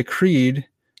has decreed.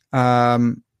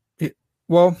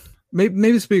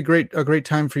 Maybe this would be a great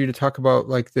time for you to talk about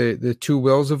like the two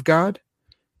wills of God,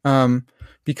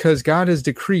 because God has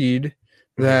decreed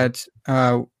that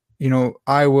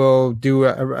I will do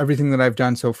everything that I've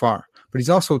done so far, but He's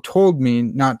also told me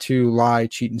not to lie,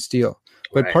 cheat, and steal.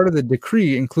 But part of the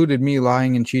decree included me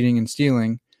lying and cheating and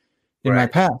stealing in my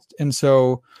past, and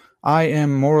so I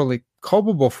am morally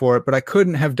culpable for it, but I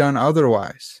couldn't have done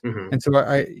otherwise. Mm-hmm. And so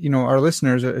our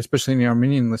listeners, especially the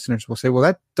Armenian listeners, will say, well,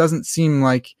 that doesn't seem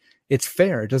like it's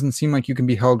fair. It doesn't seem like you can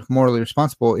be held morally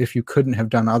responsible if you couldn't have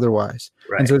done otherwise.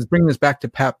 Right. And so it's bringing this back to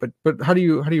Pat, but how do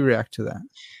you react to that?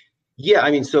 Yeah,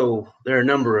 I mean, so there are a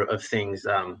number of things.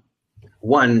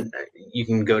 One, you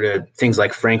can go to things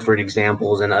like Frankfurt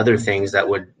examples and other things that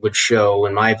would show,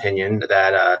 in my opinion,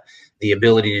 that the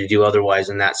ability to do otherwise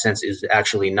in that sense is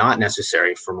actually not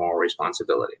necessary for moral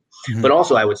responsibility. Mm-hmm. But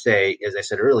also, I would say, as I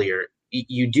said earlier,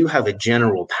 you do have a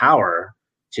general power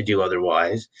to do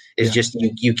otherwise. It's just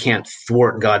you can't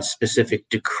thwart God's specific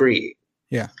decree.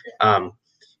 Yeah.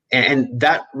 And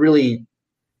that really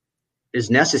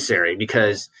is necessary,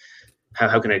 because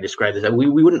how can I describe this? We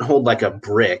wouldn't hold like a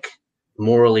brick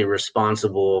morally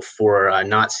responsible for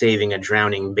not saving a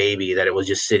drowning baby that it was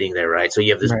just sitting there, right? So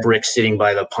you have this brick sitting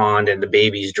by the pond and the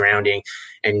baby's drowning,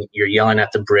 and you're yelling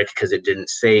at the brick because it didn't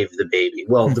save the baby.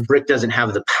 Well, the brick doesn't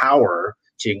have the power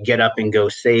to get up and go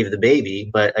save the baby,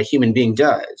 but a human being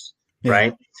does,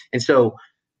 right? And so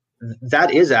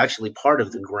that is actually part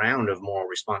of the ground of moral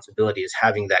responsibility, is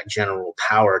having that general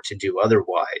power to do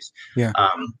otherwise. Yeah.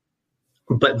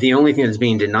 But the only thing that's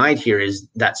being denied here is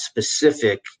that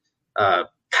specific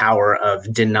power of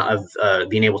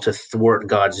being able to thwart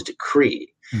God's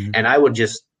decree. Mm-hmm. And I would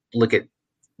just look at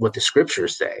what the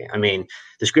scriptures say. I mean,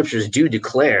 the scriptures do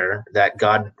declare that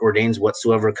God ordains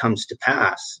whatsoever comes to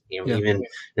pass. Even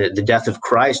the death of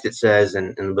Christ, it says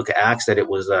in the book of Acts that it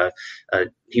was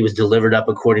he was delivered up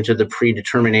according to the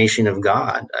predetermination of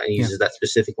God. He uses that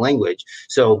specific language.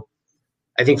 So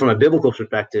I think from a biblical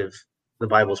perspective, the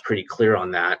Bible is pretty clear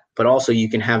on that. But also you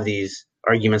can have these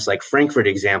arguments like Frankfurt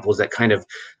examples that kind of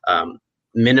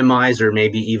minimize or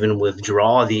maybe even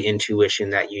withdraw the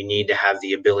intuition that you need to have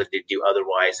the ability to do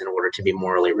otherwise in order to be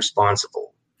morally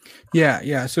responsible.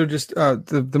 Yeah. So just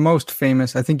the most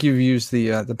famous, I think you've used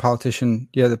the politician,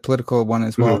 the political one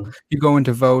as well. Mm-hmm. You go in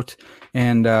to vote,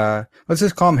 and let's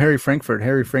just call him Harry Frankfurt.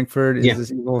 Harry Frankfurt is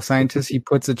this evil scientist. He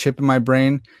puts a chip in my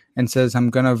brain and says, I'm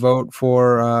going to vote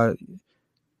for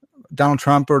Donald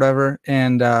Trump or whatever.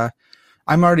 And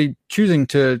I'm already choosing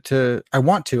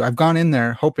I've gone in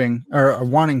there hoping or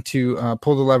wanting to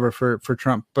pull the lever for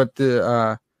Trump, but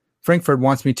the Frankfurt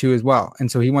wants me to as well.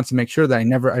 And so he wants to make sure that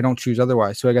I don't choose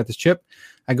otherwise. So I got this chip.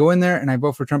 I go in there and I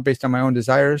vote for Trump based on my own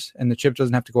desires, and the chip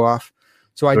doesn't have to go off.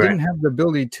 So I didn't have the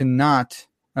ability to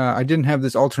I didn't have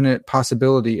this alternate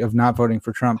possibility of not voting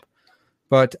for Trump,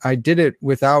 but I did it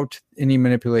without any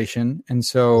manipulation. And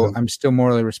so I'm still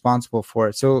morally responsible for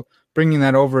it. So bringing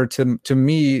that over to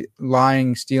me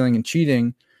lying, stealing, and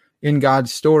cheating in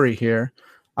God's story here,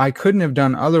 I couldn't have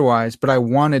done otherwise, but I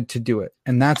wanted to do it.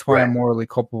 And that's why I'm morally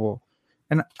culpable.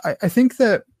 And I think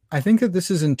that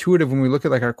this is intuitive when we look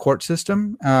at like our court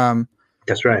system.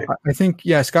 That's right. I think,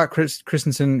 Scott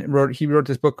Christensen wrote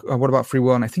this book, What About Free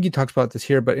Will? And I think he talks about this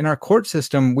here, but in our court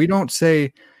system, we don't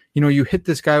say, you hit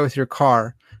this guy with your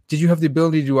car. Did you have the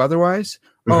ability to do otherwise?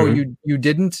 Oh, you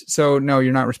didn't. So no,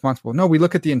 you're not responsible. No, we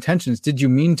look at the intentions. Did you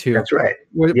mean to? That's right.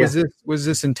 Was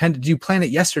this intended? Did you plan it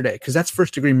yesterday? Because that's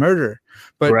first degree murder.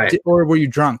 But or were you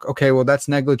drunk? Okay, well that's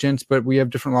negligence, but we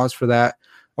have different laws for that.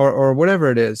 Or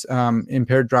whatever it is,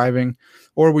 impaired driving.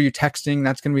 Or were you texting?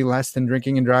 That's going to be less than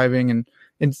drinking and driving.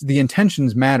 And the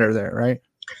intentions matter there, right?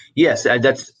 Yes,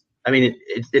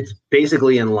 it's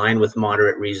basically in line with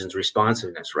moderate reasons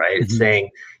responsiveness, right? It's saying,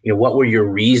 what were your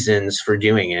reasons for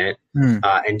doing it?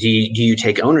 And do you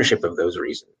take ownership of those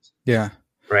reasons? Yeah.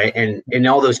 Right. And in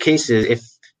all those cases, if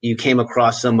you came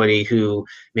across somebody who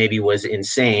maybe was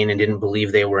insane and didn't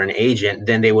believe they were an agent,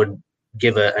 then they would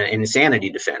give an insanity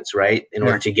defense, right? In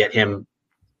order to get him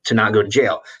to not go to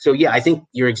jail. So I think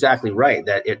you're exactly right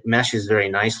that it meshes very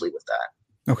nicely with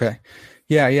that. Okay.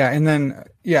 Yeah. And then,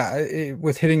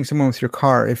 with hitting someone with your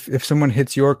car, if someone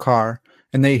hits your car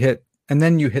and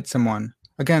then you hit someone,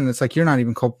 again, it's like, you're not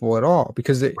even culpable at all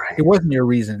because it wasn't your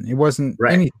reason. It wasn't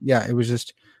any, it was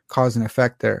just cause and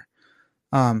effect there.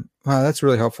 Wow, that's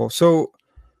really helpful. So,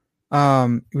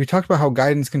 we talked about how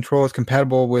guidance control is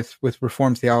compatible with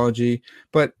Reformed theology,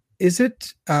 but is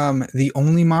it the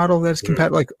only model that's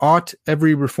compatible? Like, ought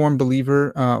every Reformed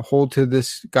believer hold to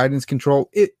this guidance control?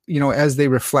 As they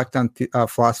reflect on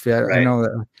philosophy. I know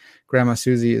that Grandma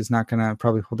Susie is not going to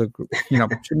probably hold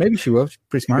maybe she will. She's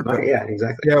pretty smart. But,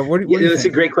 exactly. Yeah, what do you that's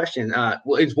think? A great question.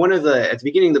 Well, it's one of at the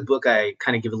beginning of the book, I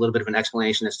kind of give a little bit of an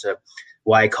explanation as to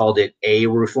why I called it a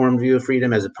Reformed view of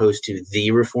freedom as opposed to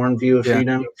the Reformed view of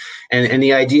freedom. And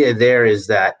the idea there is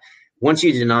that once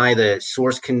you deny the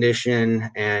source condition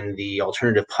and the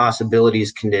alternative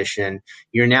possibilities condition,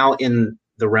 you're now in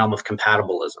the realm of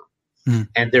compatibilism.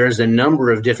 And there's a number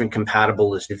of different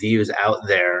compatibilist views out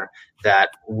there that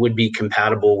would be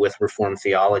compatible with Reformed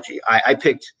theology. I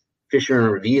picked Fisher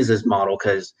and Revisa's model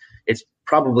because it's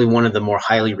probably one of the more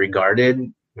highly regarded.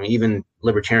 Even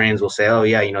libertarians will say, "Oh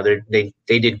yeah, they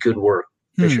did good work,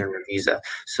 Fisher and Revisa."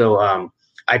 So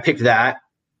I picked that,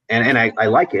 and I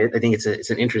like it. I think it's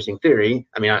an interesting theory.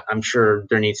 I mean, I'm sure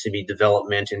there needs to be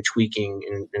development and tweaking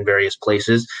in various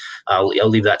places. I'll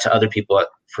leave that to other people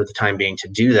for the time being to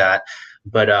do that.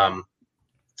 But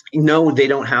no, they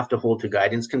don't have to hold to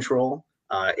guidance control.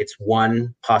 It's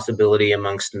one possibility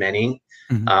amongst many.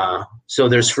 So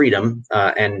there's freedom,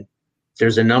 and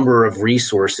there's a number of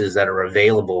resources that are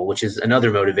available, which is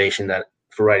another motivation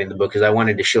for writing the book, because I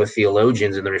wanted to show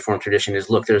theologians in the Reformed tradition is,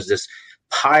 look, there's this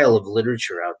pile of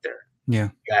literature out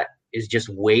there that is just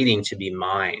waiting to be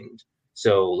mined.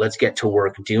 So let's get to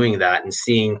work doing that and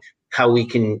seeing how we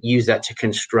can use that to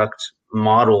construct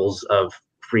models of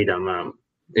freedom.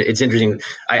 It's interesting.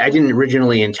 I didn't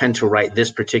originally intend to write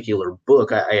this particular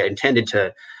book. I intended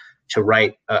to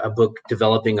write a book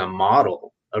developing a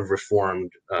model of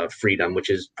Reformed freedom, which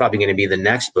is probably going to be the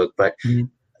next book. But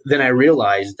then I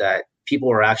realized that people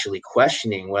are actually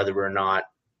questioning whether or not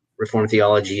Reformed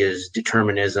theology is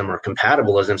determinism or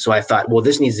compatibilism. So I thought, well,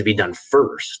 this needs to be done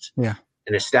first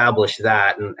and establish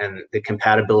that and the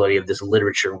compatibility of this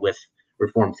literature with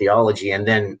Reformed theology, and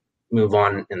then move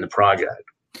on in the project.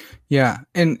 Yeah.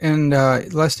 And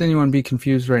lest anyone be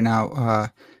confused right now,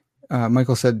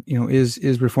 Michael said,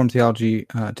 is Reformed theology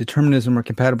determinism or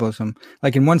compatibilism?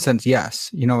 Like, in one sense, yes.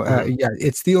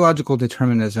 It's theological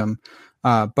determinism,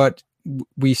 but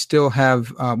we still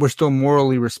have we're still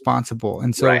morally responsible,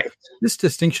 and so this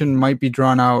distinction might be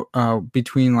drawn out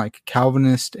between like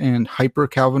Calvinist and hyper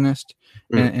Calvinist,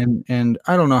 and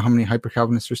I don't know how many hyper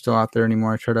Calvinists are still out there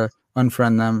anymore. I try to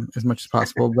unfriend them as much as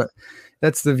possible, but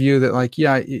that's the view that like,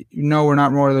 we're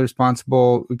not morally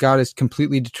responsible. God has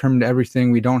completely determined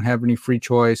everything. We don't have any free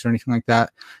choice or anything like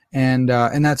that. And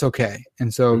that's okay.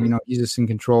 And so, he's just in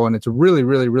control, and it's a really,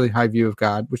 really, really high view of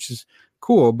God, which is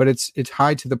cool, but it's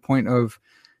high to the point of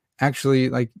actually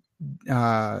like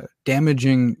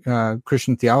damaging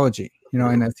Christian theology,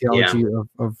 and a theology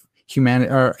of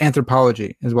humanity or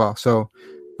anthropology as well. So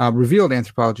revealed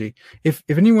anthropology. If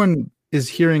anyone is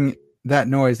hearing that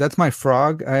noise. That's my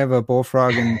frog. I have a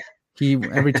bullfrog, and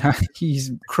every time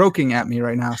he's croaking at me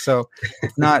right now. So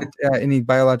it's not any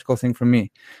biological thing from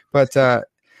me. But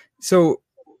so,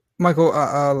 Michael,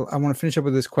 I want to finish up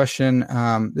with this question.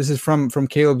 This is from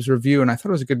Caleb's review, and I thought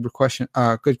it was a good question.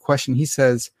 Good question. He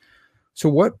says, so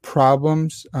what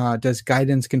problems does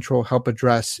guidance control help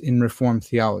address in Reformed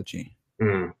theology?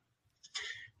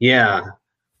 Yeah.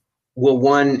 Well,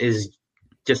 one is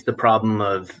just the problem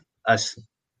of us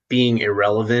being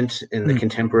irrelevant in the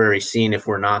contemporary scene if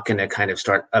we're not going to kind of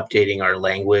start updating our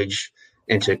language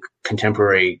into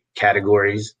contemporary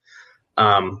categories.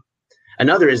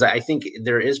 Another is, I think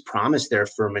there is promise there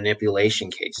for manipulation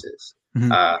cases.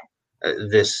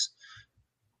 This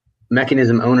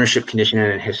mechanism ownership condition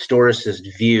and historicist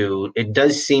view, it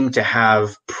does seem to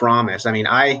have promise. I mean,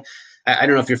 I don't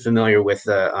know if you're familiar with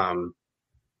the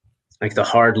like the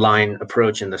hard line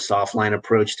approach and the soft line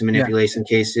approach to manipulation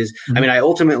cases. I mean, I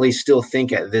ultimately still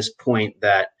think at this point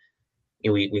that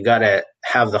we got to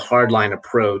have the hard line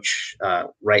approach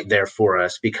right there for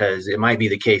us, because it might be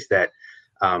the case that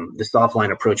the soft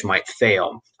line approach might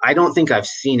fail. I don't think I've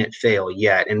seen it fail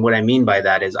yet. And what I mean by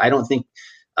that is I don't think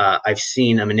I've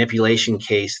seen a manipulation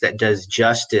case that does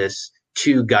justice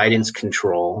to guidance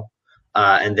control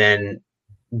and then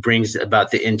brings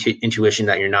about the intuition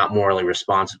that you're not morally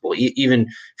responsible. Even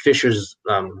Fisher's,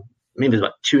 maybe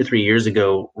about 2 or 3 years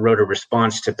ago, wrote a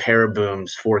response to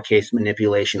Paraboom's 4-case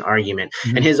manipulation argument.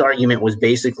 And his argument was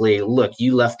basically, look,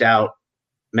 you left out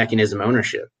mechanism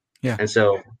ownership. And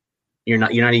so you're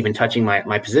not even touching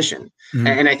my position.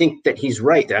 And I think that he's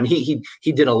right there. I mean,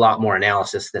 he did a lot more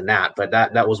analysis than that, but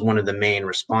that was one of the main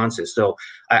responses. So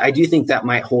I do think that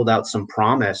might hold out some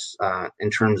promise in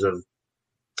terms of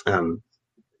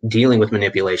dealing with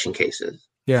manipulation cases.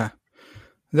 Yeah,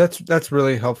 that's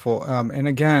really helpful. And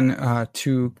again,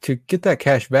 to get that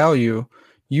cash value,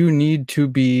 you need to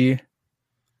be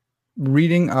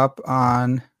reading up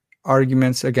on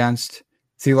arguments against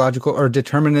theological or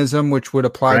determinism, which would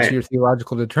apply to your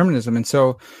theological determinism. And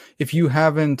so if you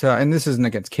haven't, and this isn't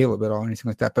against Caleb at all or anything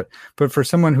like that, but for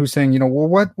someone who's saying, well,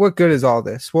 what good is all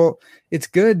this? Well, it's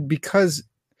good because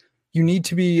you need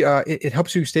to be, it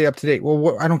helps you stay up to date.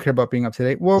 Well, I don't care about being up to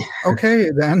date. Well, okay,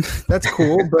 then that's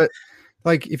cool. But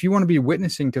like, if you want to be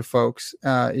witnessing to folks,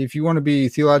 if you want to be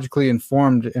theologically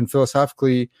informed and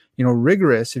philosophically,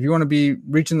 rigorous, if you want to be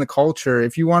reaching the culture,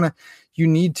 you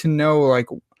need to know, like,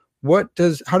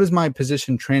 how does my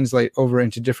position translate over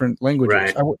into different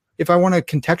languages? If I want to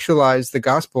contextualize the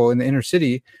gospel in the inner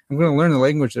city, I'm going to learn the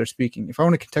language they're speaking. If I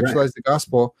want to contextualize the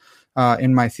gospel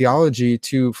in my theology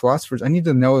to philosophers, I need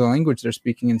to know the language they're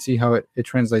speaking and see how it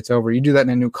translates over. You do that in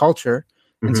a new culture.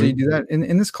 And so you do that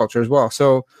in this culture as well.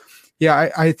 So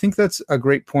yeah, I think that's a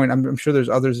great point. I'm sure there's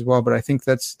others as well, but I think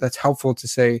that's helpful to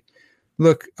say,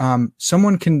 look,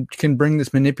 someone can bring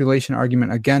this manipulation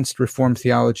argument against Reformed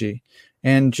theology,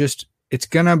 and just it's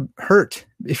gonna hurt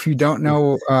if you don't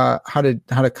know how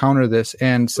to counter this.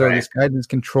 And so this guidance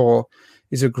control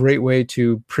is a great way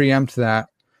to preempt that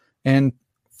and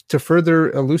to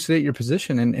further elucidate your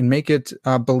position and make it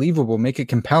believable, make it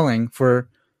compelling for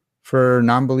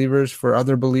non-believers, for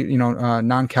other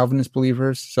non-Calvinist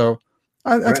believers. So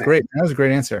that's great. That was a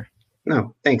great answer.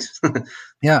 No, thanks.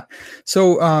 Yeah.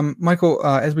 So, Michael,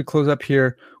 as we close up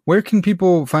here, where can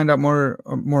people find out more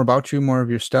about you, more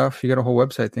of your stuff? You got a whole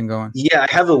website thing going. Yeah,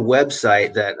 I have a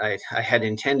website that I had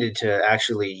intended to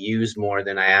actually use more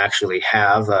than I actually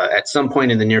have. At some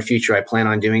point in the near future, I plan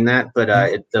on doing that. But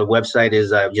the website is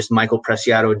just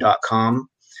michaelpreciado.com.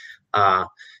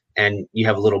 And you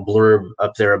have a little blurb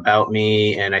up there about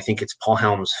me. And I think it's Paul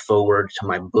Helm's foreword to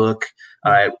my book.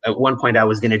 At one point, I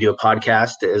was going to do a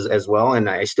podcast as well, and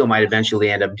I still might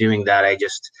eventually end up doing that.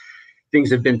 Things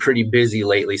have been pretty busy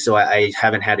lately, so I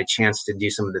haven't had a chance to do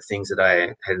some of the things that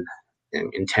I had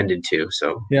intended to.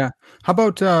 So yeah. How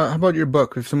about your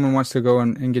book? If someone wants to go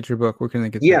and get your book, where can they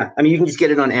get that? I mean, you can just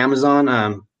get it on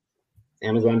Amazon.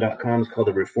 Amazon.com is called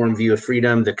The Reformed View of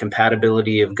Freedom, The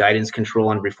Compatibility of Guidance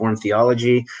Control and Reformed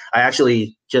Theology. I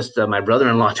actually my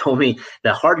brother-in-law told me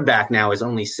the hardback now is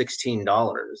only $16.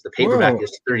 The paperback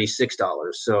is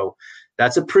 $36. So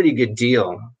that's a pretty good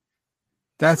deal.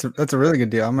 That's a really good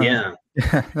deal. Yeah,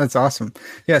 that's awesome.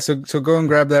 Yeah. So go and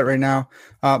grab that right now.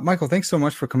 Michael, thanks so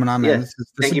much for coming on, man.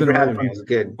 Thank you for having me. It was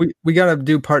good. We got to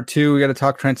do part 2. We got to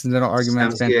talk transcendental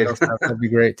arguments. Sounds good. Stuff. That'd be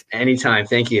great. Anytime.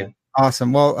 Thank you.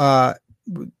 Awesome. Well,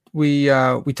 we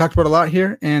talked about a lot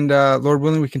here, and Lord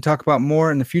willing, we can talk about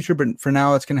more in the future. But for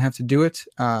now, it's going to have to do it.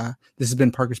 This has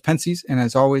been Parker's Pensies, and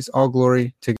as always, all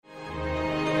glory to God.